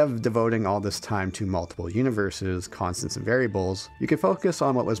 Instead of devoting all this time to multiple universes, constants and variables, you could focus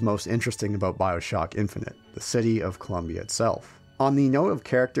on what was most interesting about Bioshock Infinite, the city of Columbia itself. On the note of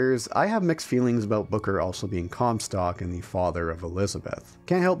characters, I have mixed feelings about Booker also being Comstock and the father of Elizabeth.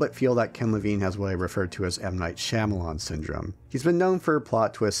 Can't help but feel that Ken Levine has what I refer to as M. Night Shyamalan syndrome. He's been known for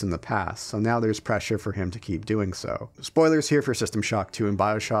plot twists in the past, so now there's pressure for him to keep doing so. Spoilers here for System Shock 2 and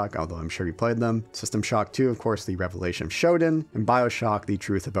Bioshock, although I'm sure you played them. System Shock 2, of course, the revelation of Shodan, and Bioshock, the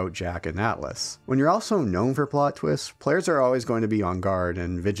truth about Jack and Atlas. When you're also known for plot twists, players are always going to be on guard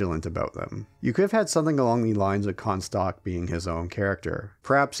and vigilant about them. You could have had something along the lines of Comstock being his own character.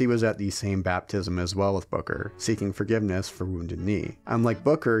 Perhaps he was at the same baptism as well with Booker, seeking forgiveness for Wounded Knee. Unlike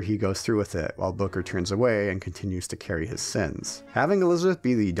Booker, he goes through with it, while Booker turns away and continues to carry his sins. reasons. Having Elizabeth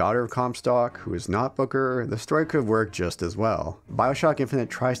be the daughter of Comstock, who is not Booker, the story could have worked just as well. Bioshock Infinite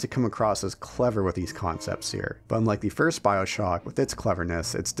tries to come across as clever with these concepts here, but unlike the first Bioshock with its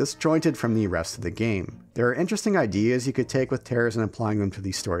cleverness, it's disjointed from the rest of the game. There are interesting ideas you could take with Terrace and applying them to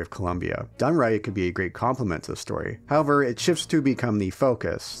the story of Columbia. Done right, it could be a great complement to the story. However, it shifts to become the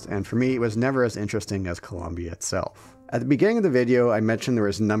focus, and for me it was never as interesting as Columbia itself. At the beginning of the video, I mentioned there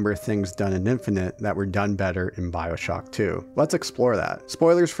was a number of things done in Infinite that were done better in Bioshock 2. Let's explore that.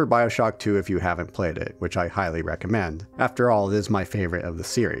 Spoilers for Bioshock 2 if you haven't played it, which I highly recommend. After all, it is my favorite of the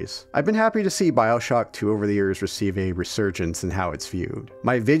series. I've been happy to see Bioshock 2 over the years receive a resurgence in how it's viewed.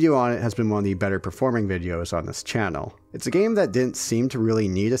 My video on it has been one of the better performing videos on this channel. It's a game that didn't seem to really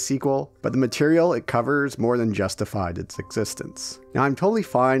need a sequel, but the material it covers more than justified its existence. Now, I'm totally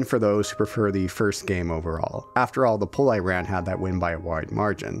fine for those who prefer the first game overall. After all, the poll I ran had that win by a wide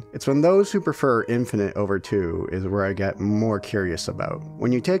margin. It's when those who prefer Infinite over 2 is where I get more curious about.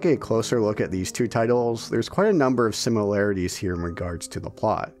 When you take a closer look at these two titles, there's quite a number of similarities here in regards to the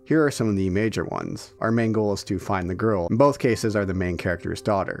plot. Here are some of the major ones. Our main goal is to find the girl. In both cases are the main character's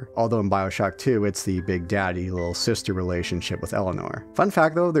daughter, although in Bioshock 2 it's the big daddy, little sister relationship with Eleanor. Fun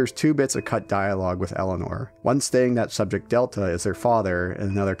fact though, there's 2 bits of cut dialogue with Eleanor. One stating that Subject Delta is their father,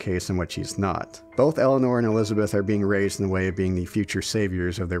 and another case in which he's not. Both Eleanor and Elizabeth are being raised in the way of being the future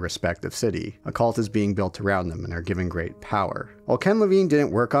saviors of their respective city. A cult is being built around them and are given great power. While Ken Levine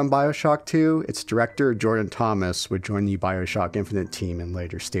didn't work on Bioshock 2, its director Jordan Thomas would join the Bioshock Infinite team in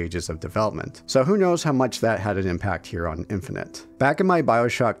later stages of development. So who knows how much that had an impact here on Infinite. Back in my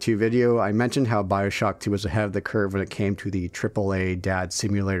Bioshock 2 video, I mentioned how Bioshock 2 was ahead of the curve when it came to the AAA dad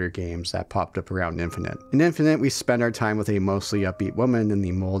simulator games that popped up around Infinite. In Infinite, we spend our time with a mostly upbeat woman in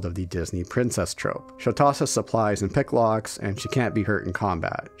the mold of the Disney princess trope. She'll toss us supplies and picklocks, and she can't be hurt in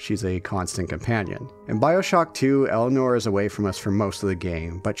combat. She's a constant companion. In Bioshock 2, Eleanor is away from us for most of the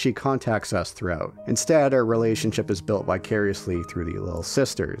game, but she contacts us throughout. Instead, our relationship is built vicariously through the Little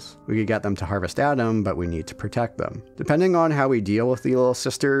Sisters. We could get them to harvest Adam, but we need to protect them. Depending on how we deal with the Little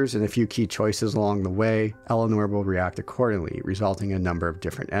Sisters and a few key choices along the way, Eleanor will react accordingly, resulting in a number of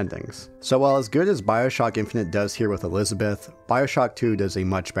different endings. So while as good as Bioshock Infinite does here with Elizabeth, Bioshock 2 does a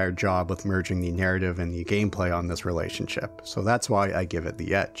much better job with merging the narrative and the gameplay on this relationship, so that's why I give it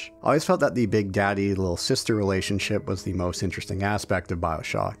the edge. I always felt that the big daddy little sister relationship was the most interesting aspect of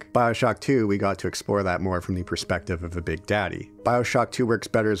Bioshock. Bioshock 2, we got to explore that more from the perspective of a big daddy. Bioshock 2 works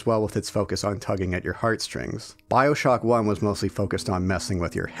better as well with its focus on tugging at your heartstrings. Bioshock 1 was mostly focused on messing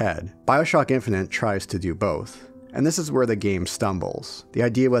with your head. Bioshock Infinite tries to do both. And this is where the game stumbles. The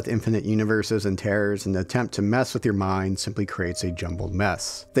idea with infinite universes and terrors and the attempt to mess with your mind simply creates a jumbled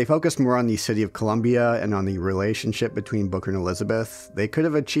mess. If they focused more on the city of Columbia and on the relationship between Booker and Elizabeth, they could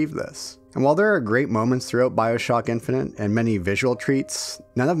have achieved this. And while there are great moments throughout Bioshock Infinite and many visual treats,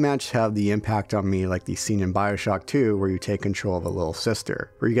 none of them managed to have the impact on me like the scene in Bioshock 2 where you take control of a little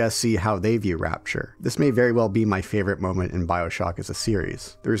sister, where you get to see how they view Rapture. This may very well be my favorite moment in Bioshock as a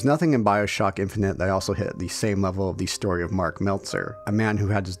series. There's nothing in Bioshock Infinite that also hit the same level of the story of Mark Meltzer, a man who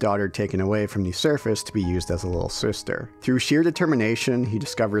had his daughter taken away from the surface to be used as a little sister. Through sheer determination, he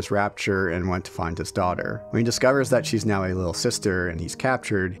discovers Rapture and went to find his daughter. When he discovers that she's now a little sister and he's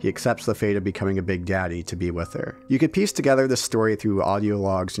captured, he accepts the fate of becoming a big daddy to be with her. You could piece together this story through audio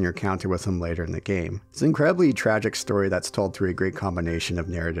logs and your encounter with him later in the game. It's an incredibly tragic story that's told through a great combination of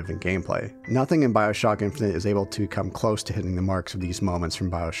narrative and gameplay. Nothing in Bioshock Infinite is able to come close to hitting the marks of these moments from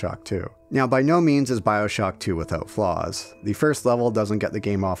Bioshock 2. Now, by no means is Bioshock 2 without flaws. The first level doesn't get the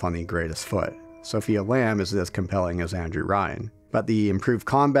game off on the greatest foot. Sophia Lamb is as compelling as Andrew Ryan. But the improved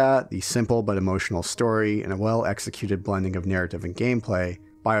combat, the simple but emotional story, and a well-executed blending of narrative and gameplay,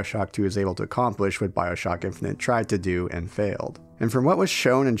 Bioshock 2 is able to accomplish what Bioshock Infinite tried to do and failed. And from what was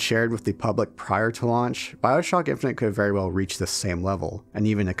shown and shared with the public prior to launch, Bioshock Infinite could have very well reached this same level, and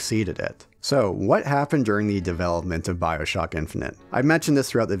even exceeded it. So, what happened during the development of Bioshock Infinite? I mentioned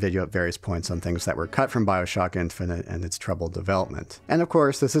this throughout the video at various points on things that were cut from Bioshock Infinite and its troubled development. And of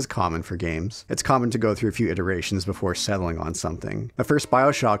course, this is common for games. It's common to go through a few iterations before settling on something. The first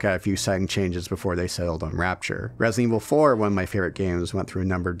Bioshock had a few setting changes before they settled on Rapture. Resident Evil 4, one of my favorite games, went through a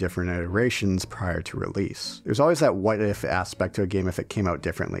number of different iterations prior to release. There's always that what if aspect to a game if it came out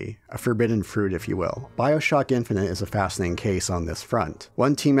differently, a forbidden fruit if you will. Bioshock Infinite is a fascinating case on this front.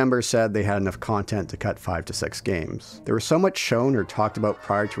 One team member said they had enough content to cut 5 to 6 games. There was so much shown or talked about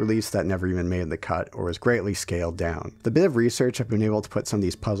prior to release that never even made the cut or was greatly scaled down. The bit of research I've been able to put some of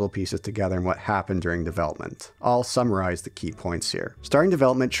these puzzle pieces together and what happened during development. I'll summarize the key points here. Starting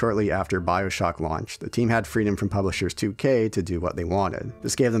development shortly after Bioshock launched, the team had freedom from publishers 2K to do what they wanted.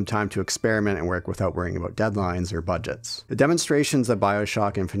 This gave them time to experiment and work without worrying about deadlines or budgets. The demonstrations of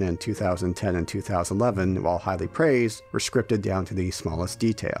Bioshock Infinite in 2010 and 2011, while highly praised, were scripted down to the smallest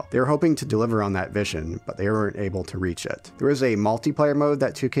detail. They were hoping to deliver on that vision, but they weren't able to reach it. There was a multiplayer mode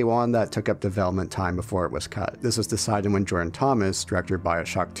that 2K wanted that took up development time before it was cut. This was decided when Jordan Thomas, director of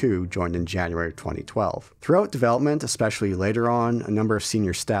Bioshock 2, joined in January 2012. Throughout development, especially later on, a number of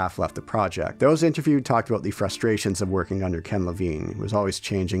senior staff left the project. Those interviewed talked about the frustrations of working under Ken Levine, who was always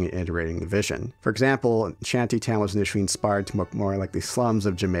changing and iterating the vision. For example, Shantytown was initially inspired to look more like the slums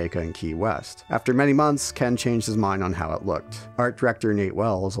of Jamaica and Key West. After many months, Ken changed his mind on how it looked. Art director Nate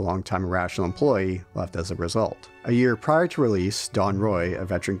Wells, a longtime Irrational employee, left as a result. A year prior to release, Don Roy, a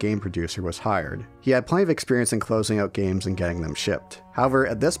veteran game producer, was hired. He had plenty of experience in closing out games and getting them shipped. However,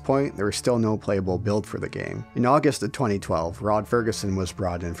 at this point, there was still no playable build for the game. In August of 2012, Rod Ferguson was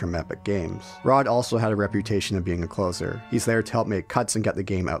brought in from Epic Games. Rod also had a reputation of being a closer. He's there to help make cuts and get the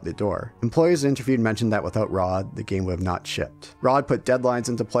game out the door. Employees interviewed mentioned that without Rod, the game would have not shipped. Rod put deadlines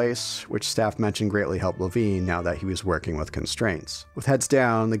into place, which staff mentioned greatly helped Levine now that he was working with constraints. With heads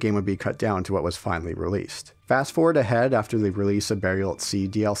down, the game would be cut down to what was finally released. Fast forward ahead after the release of Burial at Sea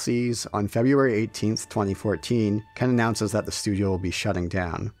DLCs, on February 18th, 2014, Ken announces that the studio will be shutting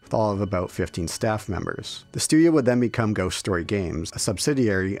down, with all of about 15 staff members. The studio would then become Ghost Story Games, a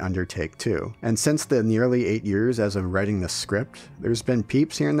subsidiary under Take-Two. And since the nearly 8 years as of writing this script, there's been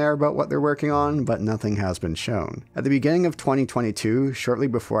peeps here and there about what they're working on, but nothing has been shown. At the beginning of 2022, shortly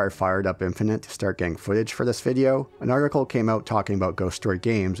before I fired up Infinite to start getting footage for this video, an article came out talking about Ghost Story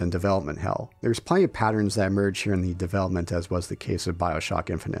Games and development hell. There's plenty of patterns that emerge here in the development, as was the case of Bioshock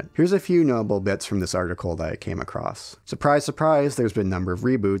Infinite. Here's a few notable bits from this article that I came across. Surprise, surprise, there's been a number of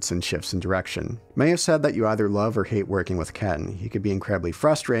reboots and shifts in direction. Many have said that you either love or hate working with Ken. He could be incredibly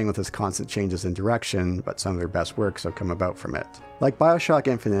frustrating with his constant changes in direction, but some of their best works have come about from it. Like Bioshock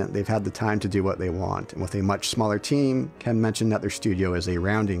Infinite, they've had the time to do what they want, and with a much smaller team, Ken mentioned that their studio is a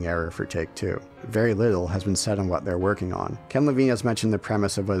rounding error for Take-Two. Very little has been said on what they're working on. Ken Levine has mentioned the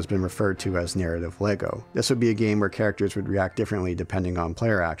premise of what has been referred to as narrative Lego. This would be a game where characters would react differently depending on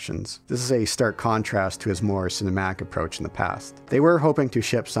player actions. This is a stark contrast to his more cinematic approach in the past. They were hoping to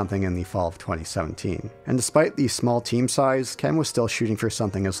ship something in the fall of 2017. And despite the small team size, Ken was still shooting for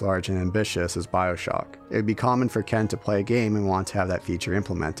something as large and ambitious as Bioshock. It would be common for Ken to play a game and want to have that feature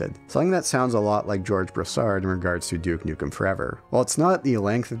implemented. Something that sounds a lot like George Broussard in regards to Duke Nukem Forever. While it's not the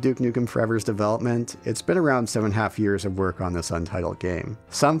length of Duke Nukem Forever's development, it's been around 7.5 years of work on this untitled game.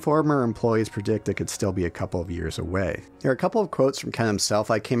 Some former employees predict it could still be a couple of years away. There are a couple of quotes from Ken himself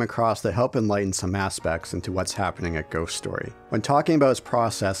I came across that help enlighten some aspects into what's happening at Ghost Story. When talking about his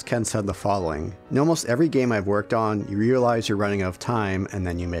process, Ken said the following: "In almost every game I've worked on, you realize you're running out of time and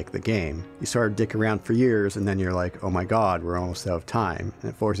then you make the game. You sort of dick around for years and then you're like, oh my god, we're almost out of time, and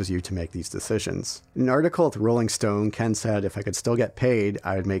it forces you to make these decisions." In an article with Rolling Stone, Ken said, "If I could still get paid,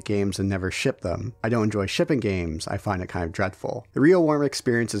 I would make games and never ship them. I don't enjoy shipping games, I find it kind of dreadful. The real warm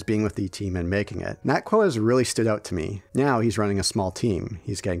experience is being with the team and making it." And that quote has really stood out to me. Now he's running a small team,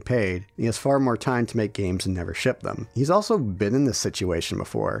 he's getting paid, and he has far more time to make games and never ship them. He's also been in this situation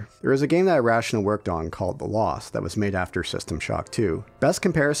before. There was a game that Irrational worked on called The Lost that was made after System Shock 2. Best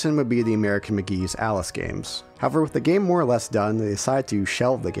comparison would be the American McGee's Alice games. However, with the game more or less done, they decided to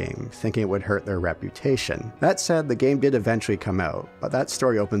shelve the game, thinking it would hurt their reputation. That said, the game did eventually come out, but that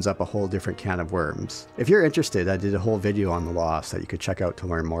story opens up a whole different can of worms. If you're interested, I did a whole video on The Lost that you could check out to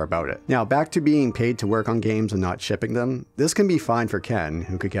learn more about it. Now, back to being paid to work on games and not shipping them. This can be fine for Ken,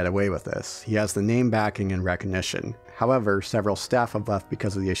 who could get away with this. He has the name backing and recognition. However, several staff have left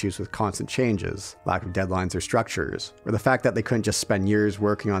because of the issues with constant changes, lack of deadlines or structures, or the fact that they couldn't just spend years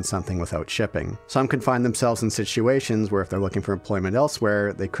working on something without shipping. Some can find themselves in situations where if they're looking for employment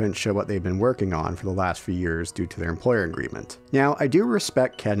elsewhere, they couldn't show what they've been working on for the last few years due to their employer agreement. Now, I do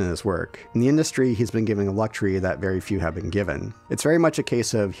respect Ken and his work. In the industry, he's been given a luxury that very few have been given. It's very much a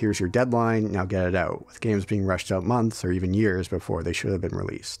case of, here's your deadline, now get it out, with games being rushed out months or even years before they should have been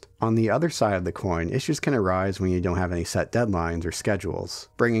released. On the other side of the coin, issues can arise when you don't have have any set deadlines or schedules.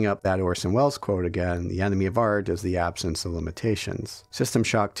 Bringing up that Orson Welles quote again, the enemy of art is the absence of limitations. System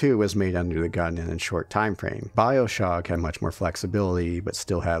Shock 2 was made under the gun in a short time frame. Bioshock had much more flexibility, but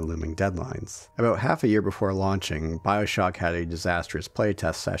still had looming deadlines. About half a year before launching, Bioshock had a disastrous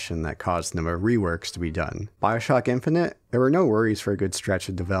playtest session that caused a number of reworks to be done. Bioshock Infinite? There were no worries for a good stretch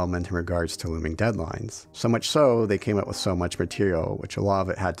of development in regards to looming deadlines. So much so, they came up with so much material, which a lot of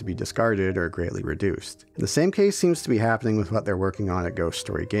it had to be discarded or greatly reduced. The same case seems to be happening with what they're working on at Ghost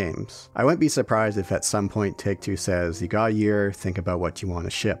Story Games. I wouldn't be surprised if at some point Take-Two says, you got a year, think about what you want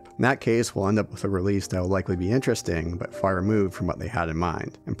to ship. In that case, we'll end up with a release that will likely be interesting, but far removed from what they had in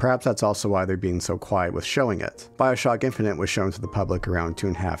mind. And perhaps that's also why they're being so quiet with showing it. Bioshock Infinite was shown to the public around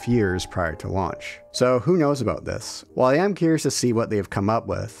 2.5 years prior to launch. So who knows about this? While I am curious to see what they've come up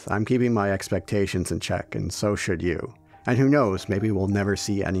with, I'm keeping my expectations in check, and so should you. And who knows, maybe we'll never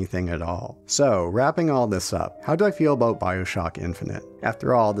see anything at all. So, wrapping all this up, how do I feel about Bioshock Infinite?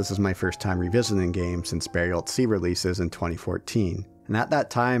 After all, this is my first time revisiting the game since Burial at Sea releases in 2014, and at that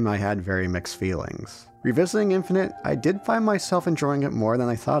time I had very mixed feelings. Revisiting Infinite, I did find myself enjoying it more than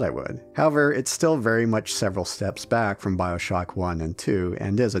I thought I would. However, it's still very much several steps back from Bioshock 1 and 2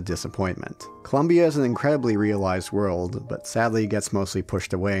 and is a disappointment. Columbia is an incredibly realized world, but sadly gets mostly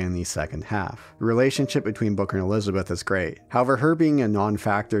pushed away in the second half. The relationship between Booker and Elizabeth is great. However, her being a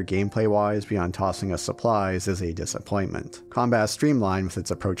non-factor gameplay-wise beyond tossing us supplies is a disappointment. Combat is streamlined with its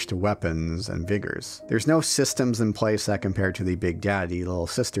approach to weapons and vigors. There's no systems in place that compare to the Big Daddy little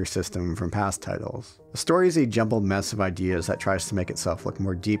sister system from past titles. The story is a jumbled mess of ideas that tries to make itself look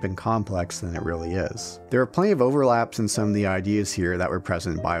more deep and complex than it really is. There are plenty of overlaps in some of the ideas here that were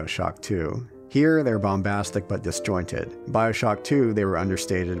present in Bioshock 2. Here, they're bombastic but disjointed. In Bioshock 2, they were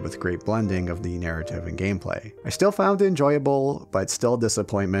understated with great blending of the narrative and gameplay. I still found it enjoyable, but still a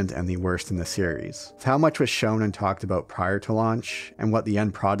disappointment and the worst in the series. With how much was shown and talked about prior to launch, and what the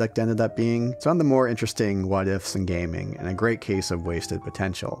end product ended up being, it's one of the more interesting what-ifs in gaming, and a great case of wasted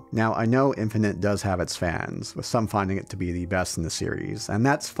potential. Now, I know Infinite does have its fans, with some finding it to be the best in the series, and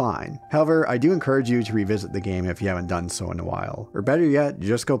that's fine. However, I do encourage you to revisit the game if you haven't done so in a while, or better yet,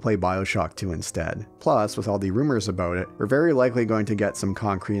 just go play Bioshock 2 instead. Plus, with all the rumors about it, we're very likely going to get some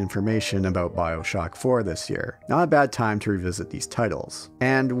concrete information about Bioshock 4 this year. Not a bad time to revisit these titles.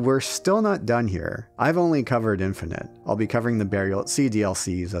 And we're still not done here. I've only covered Infinite. I'll be covering the Burial at Sea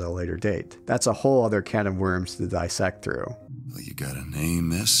DLCs at a later date. That's a whole other can of worms to dissect through. Well, you got a name,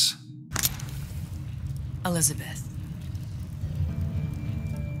 miss? Elizabeth.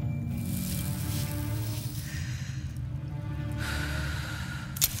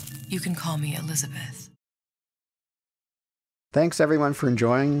 You can call me Elizabeth. Thanks everyone for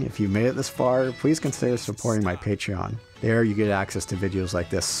enjoying. If you've made it this far, please consider supporting my Patreon. There you get access to videos like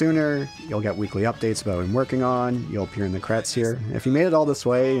this sooner, you'll get weekly updates about what I'm working on, you'll appear in the credits here. If you made it all this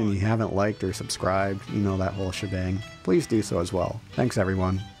way and you haven't liked or subscribed, you know that whole shebang, please do so as well. Thanks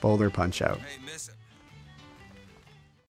everyone. Boulder Punch out. Hey, miss it.